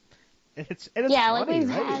 Like, it's Yeah, funny, like we've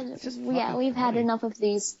right? had, It's just we've had funny. enough of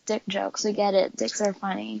these dick jokes. We get it. Dicks are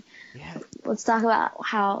funny. Yeah, Let's talk about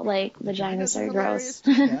how like vaginas are hilarious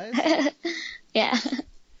gross. too, guys. Yeah.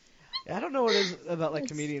 I don't know what it is about like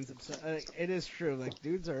comedians. It is true. Like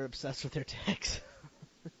dudes are obsessed with their dicks.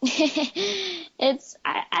 It's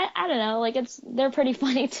I don't know, like they're pretty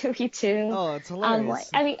funny to me too. Oh, it's hilarious. Like,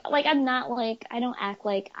 I mean, like I'm not like, I don't act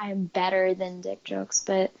like I'm better than dick jokes,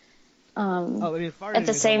 but Oh, I mean, farting at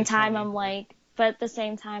the is same always time funny. I'm like, but at the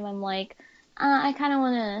same time I'm like, I kind of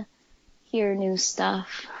want to hear new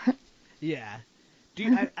stuff. Yeah. Do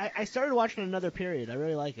you, I started watching Another Period. I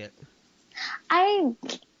really like it. I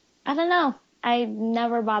don't know. I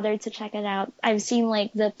never bothered to check it out. I've seen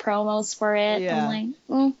like the promos for it. Yeah. I'm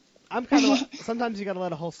like, I'm kind of sometimes you gotta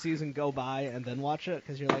let a whole season go by and then watch it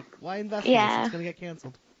because you're like, why invest in this? Yeah. It's gonna get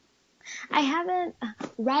canceled. I haven't.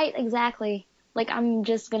 Right, exactly. Like, I'm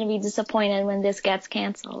just gonna be disappointed when this gets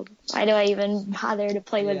canceled. Why do I even bother to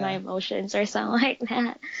play with my Yeah. emotions or something like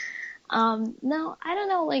that? No, I don't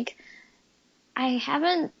know. Like, I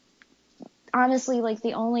haven't. Honestly, like,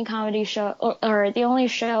 the only comedy show, or the only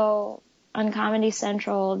show on Comedy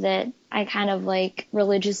Central that I kind of, like,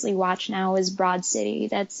 religiously watch now is Broad City.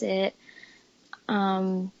 That's it.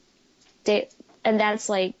 And that's,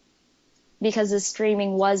 like, because the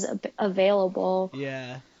streaming was available.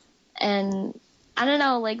 Yeah. And I don't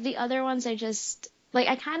know, like the other ones I just, like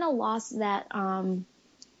I kind of lost that,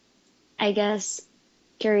 I guess,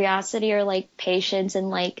 curiosity or like patience in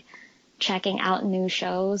like checking out new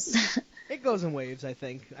shows. It goes in waves, I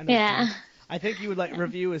think. I know what Yeah. you mean. I think you would like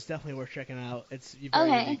Review is definitely worth checking out. It's very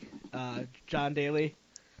Okay. unique. John Daly.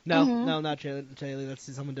 No, no, not Daly.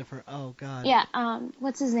 That's someone different. Oh God. Yeah,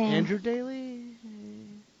 what's his name? Andrew Daly.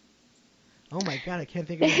 Oh my God, I can't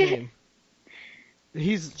think of his name.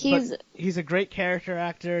 He's a great character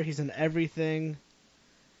actor. He's in everything.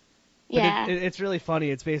 But Yeah. it's really funny.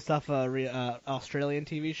 It's based off a Australian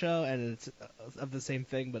TV show, and it's of the same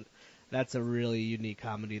thing, but that's a really unique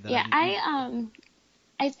comedy. That Yeah,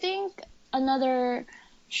 I think another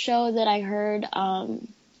show that I heard,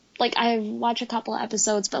 like I've watched a couple of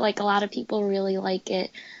episodes, but like a lot of people really like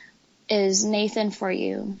it, is Nathan For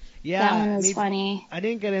You. Yeah, That one was funny. I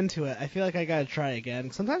didn't get into it. I feel like I gotta try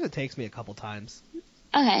again. Sometimes it takes me a couple times.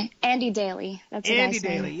 Okay, Andy Daly. That's the Andy guy's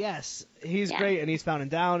name. Daly, yes, he's Yeah. great, and he's Found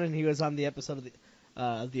and Down, and he was on the episode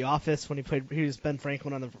of The Office when he was Ben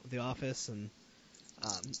Franklin on The Office, and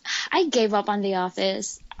I gave up on The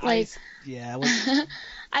Office. Like,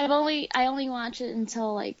 I only watched it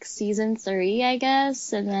until like season 3, I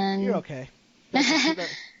guess, and then you're okay.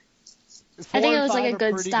 I think it was like a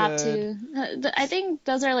good stop too. I think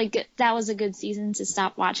those are like good, that was a good season to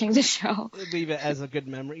stop watching the show. Leave it as a good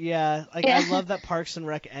memory. Yeah, like Yeah. I love that Parks and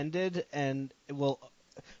Rec ended, and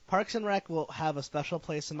Parks and Rec will have a special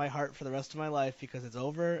place in my heart for the rest of my life because it's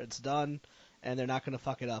over, it's done, and they're not gonna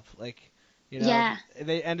fuck it up. Like, you know, Yeah.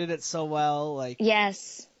 they ended it so well. Like,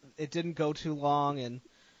 Yes. it didn't go too long, and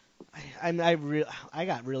I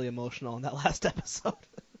got really emotional in that last episode.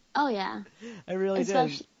 Oh yeah. I really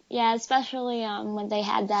Especially, did. yeah, especially when they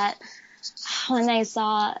had that, when they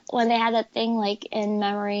had that thing like in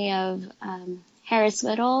memory of Harris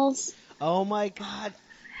Whittles. Oh my God,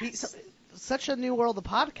 he's such a new world of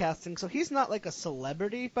podcasting. So he's not like a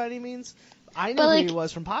celebrity by any means. I knew But, who he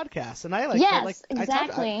was from podcasts, and I like Yes, that. Like,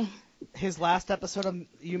 exactly. His last episode of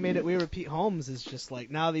You Made It Weird with Pete Holmes is just like,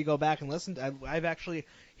 now that you go back and listen to, I've actually,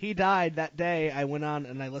 he died that day. I went on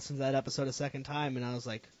and I listened to that episode a second time, and I was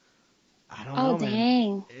like, I don't know, man.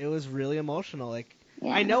 Dang. It was really emotional. Like,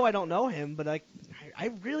 Yeah. I know I don't know him, but I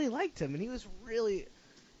really liked him, and he was really.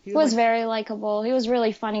 He was very likable. He was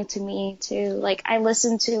really funny to me too. Like I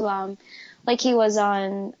listened to like he was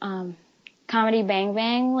on Comedy Bang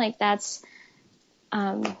Bang. Like that's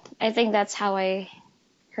I think that's how I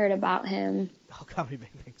heard about him. Oh, Comedy Bang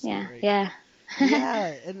Bang's Yeah. great. Yeah.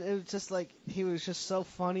 Yeah, and it was just like he was just so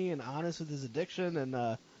funny and honest with his addiction,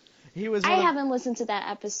 and he was. I haven't listened to that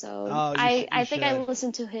episode. Oh, I think I should.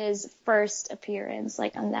 listened to his first appearance,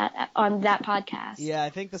 like on that podcast. Yeah, I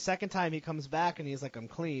think the second time he comes back and he's like, I'm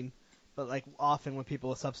clean, but like often when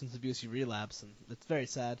people with substance abuse, you relapse, and it's very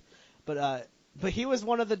sad. But he was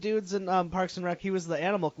one of the dudes in Parks and Rec. He was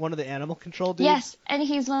one of the animal control dudes. Yes, and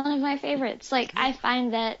he's one of my favorites. Like I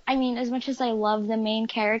find that, I mean, as much as I love the main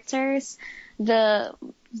characters, the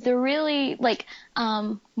really like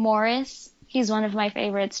Morris, he's one of my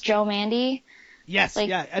favorites. Joe Mandy, Yes, Like,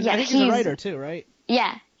 yeah, and yeah, I think he's a writer too, right?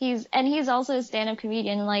 Yeah, he's also a stand-up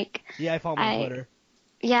comedian. Like, Yeah, I follow him on Twitter.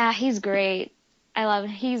 Yeah, he's great. I love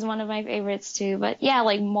him. He's one of my favorites too. But yeah,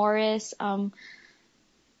 like Morris,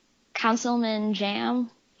 Councilman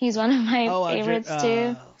Jam. He's one of my favorites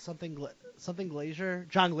too. Something Glazier?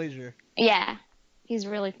 John Glazier. Yeah, he's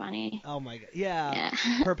really funny. Oh my god. Yeah.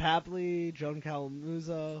 Herb Hapley, Joan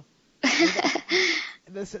Calamuzzo.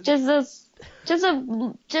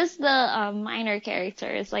 Just the minor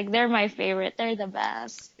characters. Like, they're my favorite. They're the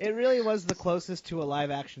best. It really was the closest to a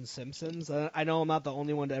live-action Simpsons. I know I'm not the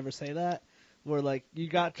only one to ever say that. Where, like, you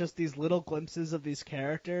got just these little glimpses of these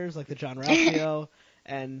characters, like the John Ralphio,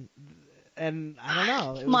 and I don't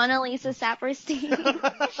know. It was... Mona Lisa Saperstein.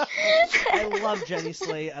 I love Jenny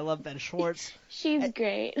Slate. I love Ben Schwartz. She's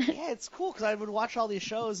great. Yeah, it's cool because I would watch all these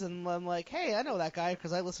shows and I'm like, hey, I know that guy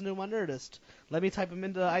because I listen to him on Nerdist. Let me type him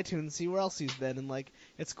into iTunes and see where else he's been. And like,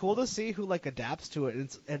 it's cool to see who like adapts to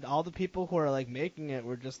it. And all the people who are like making it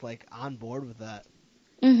were just like on board with that.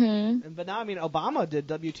 Mm-hmm. But now, I mean, Obama did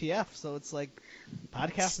WTF, so it's like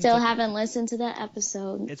podcasting. Still haven't listened to that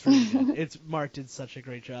episode. It's really good. Mark did such a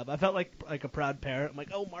great job. I felt like a proud parent. I'm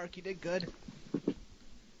like, oh, Mark, you did good.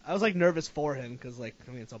 I was like nervous for him because, like,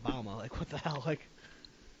 I mean, it's Obama. Like, what the hell? Like,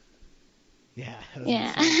 yeah.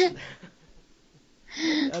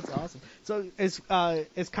 That's awesome. So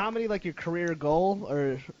is comedy like your career goal,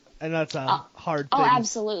 or? And that's a hard thing. Oh,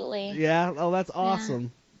 absolutely. Yeah. Oh, that's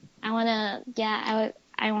awesome. Yeah.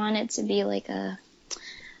 I want it to be like a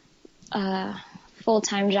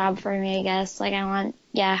full-time job for me, I guess. Like, I want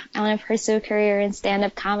to pursue a career in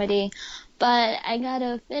stand-up comedy, but I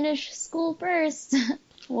gotta finish school first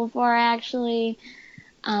before I actually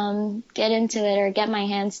get into it or get my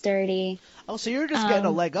hands dirty. Oh, so you're just getting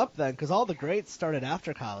a leg up then, because all the greats started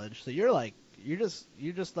after college. So you're just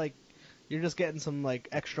getting some like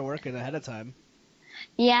extra work in ahead of time.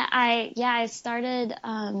 Yeah, I started.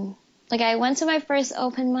 Like, I went to my first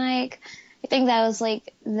open mic. I think that was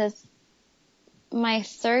like my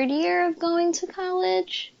third year of going to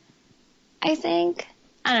college, I think.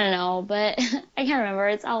 I don't know, but I can't remember.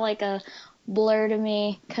 It's all like a blur to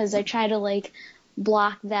me because I try to like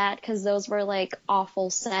block that because those were like awful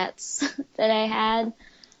sets that I had.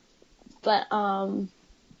 But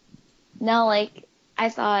no, like, I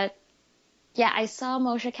thought, I saw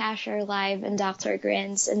Moshe Kasher live in Dr.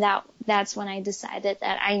 Grins, and that's when I decided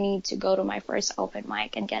that I need to go to my first open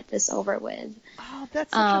mic and get this over with. Oh,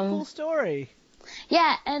 that's such a cool story.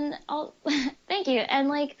 Yeah, and thank you.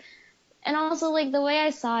 And also, like, the way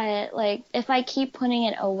I saw it, like, if I keep putting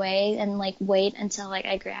it away and, like, wait until, like,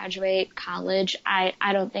 I graduate college, I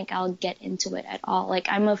don't think I'll get into it at all. Like,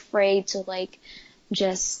 I'm afraid to, like,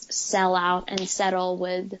 just sell out and settle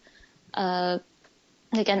with,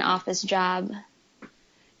 like, an office job.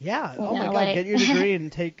 Yeah. Oh, my God. Like, get your degree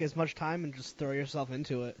and take as much time and just throw yourself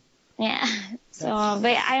into it. Yeah. So,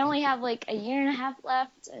 but I only have, like, a year and a half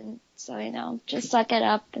left, and so, just suck it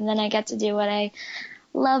up, and then I get to do what I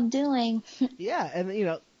love doing. Yeah, and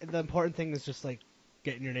the important thing is just like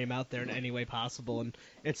getting your name out there in any way possible, and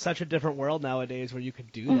it's such a different world nowadays where you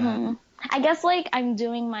could do that. I guess like I'm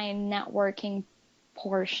doing my networking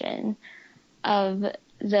portion of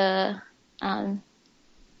the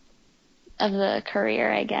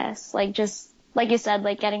career, I guess. Like, just like you said,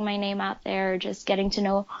 like getting my name out there, just getting to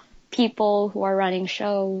know people who are running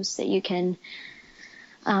shows that you can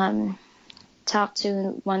talk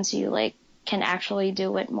to once you like can actually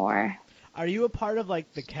do it more. Are you a part of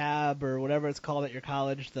like the CAB or whatever it's called at your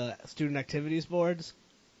college, the student activities boards?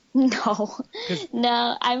 No,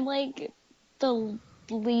 no, I'm like the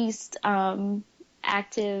least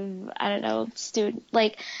active, I don't know, student.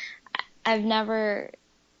 Like, I've never,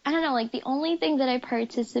 I don't know, like the only thing that I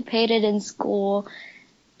participated in school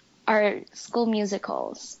are school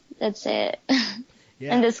musicals. That's it.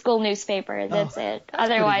 Yeah. And the school newspaper. That's it.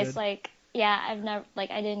 That's otherwise, like, yeah, I've never, like,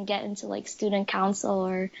 I didn't get into, like, student council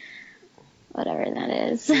or whatever that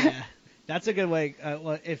is. Yeah, that's a good way,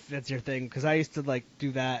 well, if that's your thing, because I used to, like,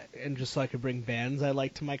 do that and just so I could bring bands I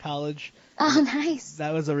liked to my college. Oh, nice.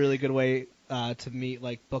 That was a really good way to meet,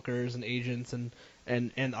 like, bookers and agents and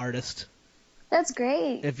artists. That's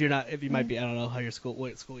great. If you might be, I don't know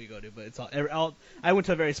what school you go to, but it's all I went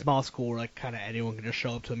to a very small school where, like, kind of anyone can just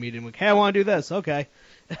show up to a meeting like, hey, I want to do this, okay.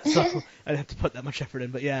 So I'd have to put that much effort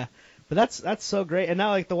in, but yeah. But that's so great. And now,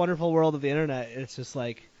 like, the wonderful world of the internet, it's just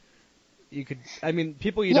like you could. I mean,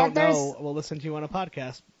 people you don't know will listen to you on a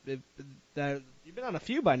podcast. You've been on a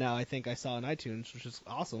few by now, I think I saw on iTunes, which is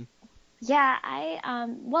awesome. Yeah,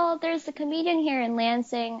 well, there's a comedian here in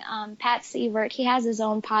Lansing, Pat Sievert. He has his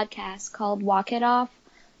own podcast called Walk It Off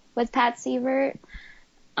with Pat Sievert.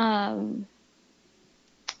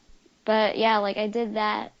 But yeah, like I did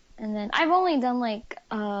that, and then I've only done like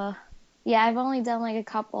a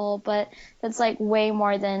couple, but that's like way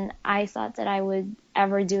more than I thought that I would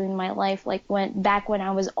ever do in my life. Like when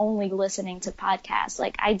I was only listening to podcasts,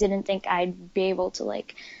 like I didn't think I'd be able to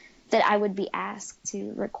that I would be asked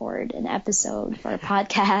to record an episode for a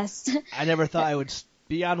podcast. I never thought I would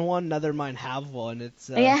be on one, never mind have one. It's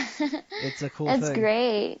yeah, it's a cool that's thing.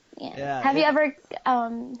 great. Yeah. Have you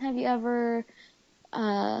ever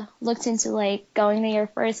looked into like going to your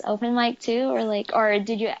first open mic too, or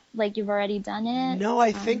did you you've already done it? No,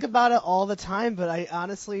 I think about it all the time, but I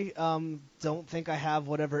honestly don't think I have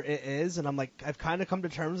whatever it is, and I'm like, I've kind of come to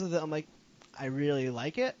terms with it. I'm like, I really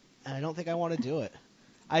like it, and I don't think I want to do it.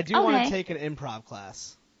 I do want to take an improv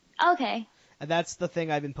class. Okay. And that's the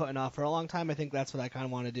thing I've been putting off for a long time. I think that's what I kind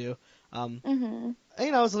of want to do. You know,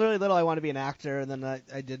 I was really little. I wanted to be an actor, and then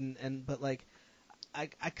I didn't. But like, I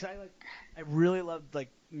really loved like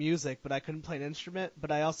music, but I couldn't play an instrument.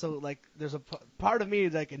 But I also like, there's a part of me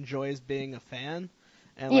that like enjoys being a fan.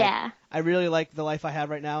 And like, I really like the life I have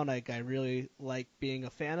right now, and like I really like being a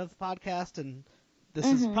fan of the podcast. And this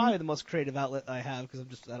is probably the most creative outlet I have because I'm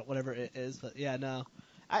just whatever it is. But yeah, no.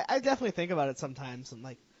 I definitely think about it sometimes. I'm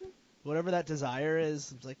like, whatever that desire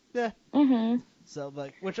is, I'm like, yeah. So,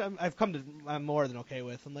 like, which I'm more than okay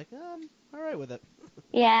with. I'm like, I'm all right with it.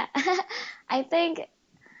 Yeah. I think,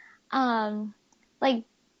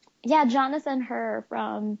 Jonathan Herr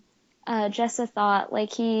from Just a Thought,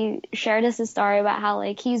 like, he shared us a story about how,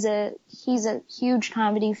 like, he's a huge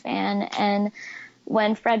comedy fan, and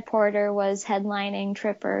when Fred Porter was headlining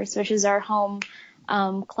Trippers, which is our home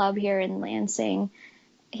club here in Lansing,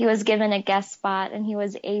 he was given a guest spot and he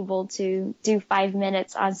was able to do 5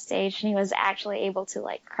 minutes on stage, and he was actually able to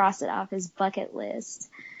like cross it off his bucket list,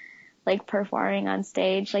 like performing on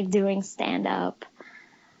stage, like doing stand up.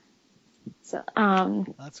 So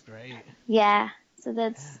that's great. Yeah. So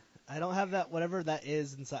that's I don't have that, whatever that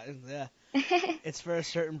is inside. Yeah. It's for a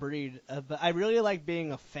certain breed. But I really like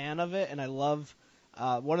being a fan of it, and I love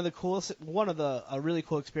a really cool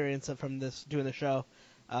experience from doing the show.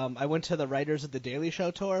 I went to the Writers of the Daily Show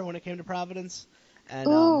tour when it came to Providence, and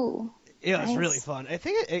it was really fun. I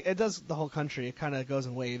think it does the whole country. It kind of goes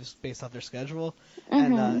in waves based off their schedule,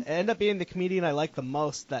 and it ended up being the comedian I liked the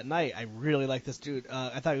most that night. I really liked this dude.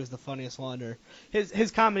 I thought he was the funniest one, or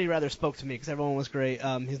his comedy rather spoke to me because everyone was great.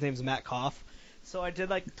 His name's Matt Koff. So I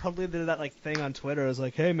totally did that like thing on Twitter. I was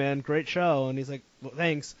like, "Hey man, great show," and he's like, "Well,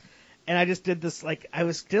 thanks." And I just did this, like, I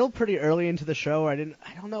was still pretty early into the show where I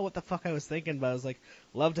don't know what the fuck I was thinking, but I was like,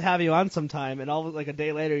 love to have you on sometime. And like a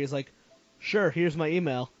day later, he's like, sure, here's my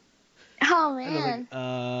email. Oh, man.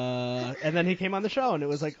 And then he came on the show, and it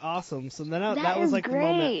was like awesome. So then that was like great. The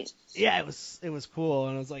moment. Yeah, it was cool.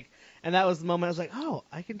 And I was like, and that was the moment I was like, oh,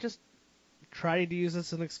 I can just try to use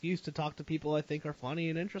this as an excuse to talk to people I think are funny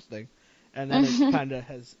and interesting. And then it kind of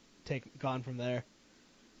has gone from there.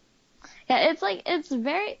 Yeah, it's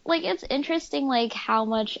very, like, it's interesting, like, how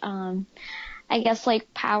much, I guess,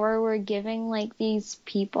 like, power we're giving, like, these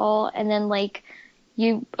people, and then, like,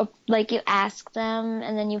 you ask them,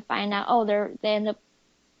 and then you find out, oh, they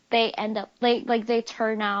end up, like, they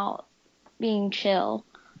turn out being chill.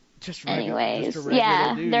 Just anyways. Just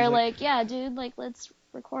yeah, dude. They're like, yeah, dude, like, let's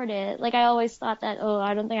record it. Like, I always thought that, oh,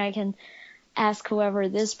 I don't think I can ask whoever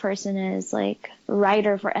this person is, like,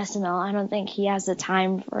 writer for SNL. I don't think he has the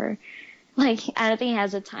time to,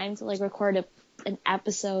 like, record an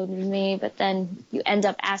episode with me, but then you end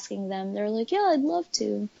up asking them. They're like, yeah, I'd love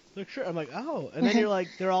to. Like, sure. I'm like, oh. And then you're like,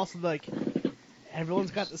 they're also like,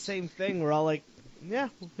 everyone's got the same thing. We're all like, yeah,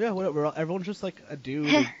 whatever. Everyone's just like a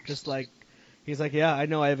dude. Just like, he's like, yeah, I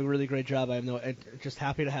know I have a really great job. I'm just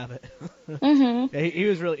happy to have it. Yeah, he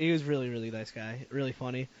was really, really nice guy. Really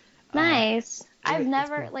funny. Nice. I've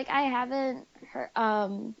never, cool. like, I haven't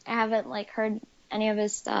heard any of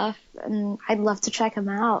his stuff, and I'd love to check him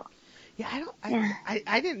out. Yeah,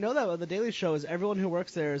 I didn't know that about the Daily Show. Is everyone who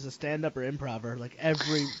works there is a stand-up or improver? Like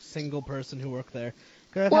every single person who worked there.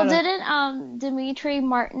 Well, didn't Dimitri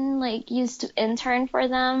Martin like used to intern for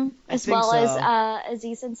them as well as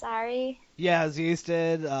Aziz Ansari? Yeah, Aziz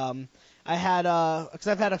did. I had because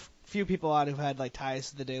I've had a few people on who've had like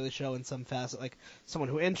ties to the Daily Show in some facet, like someone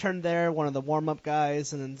who interned there, one of the warm-up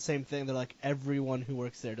guys, and then the same thing. They're like everyone who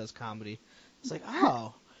works there does comedy. It's like,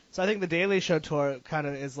 oh. So I think the Daily Show tour kind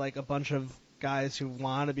of is like a bunch of guys who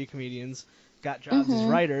want to be comedians, got jobs as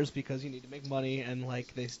writers because you need to make money, and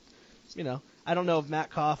like they, you know, I don't know if Matt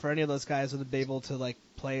Koff or any of those guys would be able to like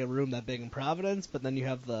play a room that big in Providence, but then you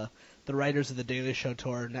have the writers of the Daily Show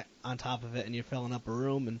tour on top of it, and you're filling up a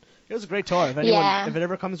room, and it was a great tour. If it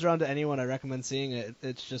ever comes around to anyone, I recommend seeing it.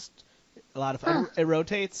 It's just a lot of fun. It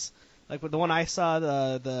rotates. Like with the one I saw,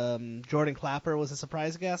 the Jordan Clapper was a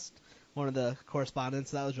surprise guest, one of the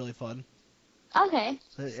correspondents. That was really fun. Okay.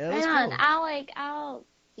 So, yeah, it Right was on. cool.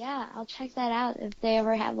 I'll check that out if they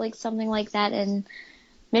ever have like something like that in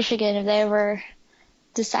Michigan. If they ever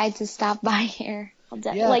decide to stop by here,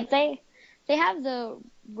 Yeah. like they have the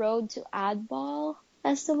Road to Oddball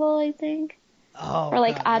Festival, I think, Oh, or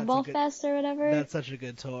like God, that's a Oddball good- Fest or whatever. That's such a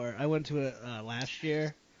good tour. I went to it last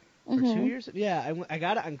year or Mhm. 2 years. Yeah, I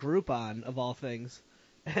got it on Groupon of all things,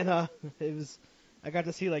 and it was. I got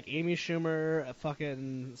to see like Amy Schumer,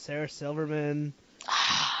 fucking Sarah Silverman,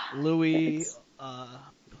 Louis.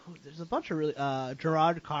 There's a bunch of really.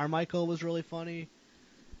 Gerard Carmichael was really funny.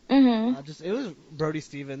 Mhm. It was Brody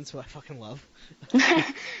Stevens, who I fucking love.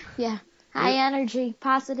 Yeah. High energy,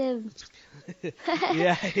 positive.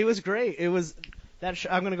 Yeah, he was great. It was that.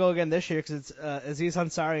 I'm gonna go again this year because it's Aziz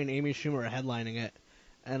Ansari and Amy Schumer are headlining it,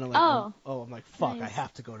 and I'm like, I'm like, fuck, Nice. I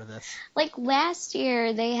have to go to this. Like last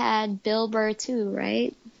year they had Bill Burr too,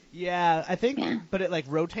 right? Yeah, I think, Yeah. but it like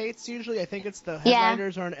rotates usually. I think it's the Yeah.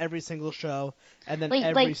 headliners are on every single show, and then Like-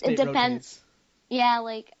 every like, it state depends. rotates. Yeah,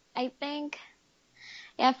 like I think,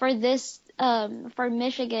 yeah, for this, for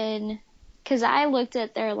Michigan, because I looked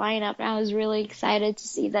at their lineup and I was really excited to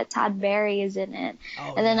see that Todd Barry is in it.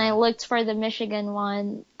 Oh, And then yeah. I looked for the Michigan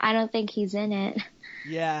one. I don't think he's in it.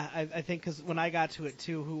 Yeah, I think because when I got to it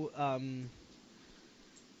too,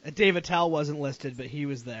 Dave Attell wasn't listed, but he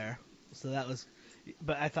was there, so that was.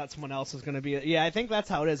 But I thought someone else was going to be. Yeah, I think that's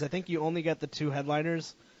how it is. I think you only get the two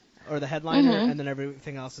headliners, or the headliner, and then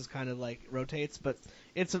everything else is kind of like rotates. But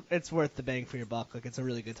it's worth the bang for your buck. Like it's a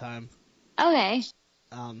really good time. Okay.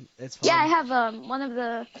 It's fun. Yeah, I have one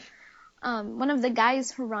of the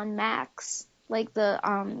guys who run Max, like the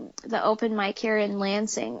open mic here in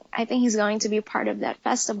Lansing. I think he's going to be part of that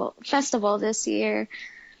festival this year.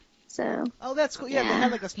 So Oh, that's cool. Yeah, they Yeah.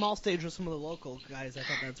 had like a small stage with some of the local guys. I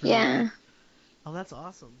thought that's really yeah, cool. Oh, that's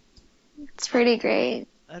awesome. it's pretty great.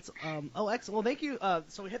 That's excellent. Well, thank you.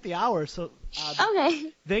 So we hit the hour. So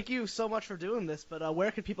Okay. thank you so much for doing this. But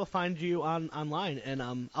where can people find you online? And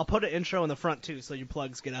I'll put an intro in the front too, so your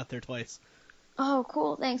plugs get out there twice. Oh,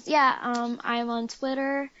 cool. Thanks. Yeah. I'm on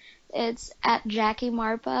Twitter. It's at Jackie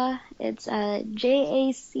Marpa. It's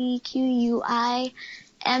JACQUIMARPA.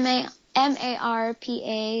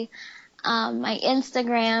 My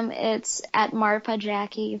Instagram, it's at Marpa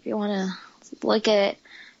Jackie. If you want to look at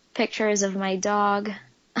pictures of my dog.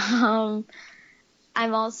 I'm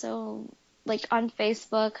also like on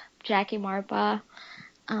Facebook, Jackie Marpa.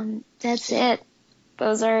 That's it.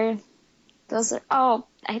 Those are. Oh,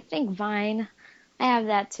 I think Vine. I have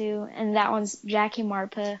that too, and that one's Jackie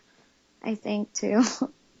Marpa, I think too.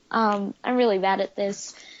 I'm really bad at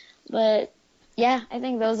this, but yeah, I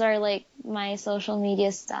think those are like my social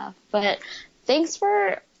media stuff. But thanks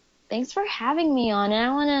for having me on, and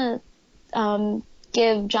I want to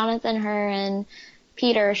give Jonathan, her, and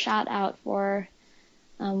Peter a shout out for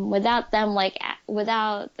without them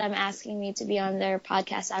asking me to be on their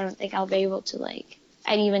podcast, I don't think I'll be able to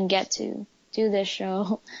I'd even get to do this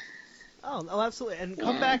show. Oh, absolutely. And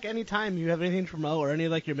come back anytime you have anything to promote or any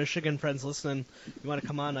like your Michigan friends listening. You want to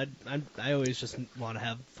come on? I always just want to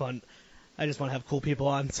have fun. I just want to have cool people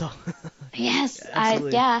on. So Yes,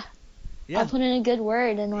 absolutely. yeah. Yeah. I'll put in a good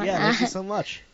word and whatnot. Yeah. Thank you so much.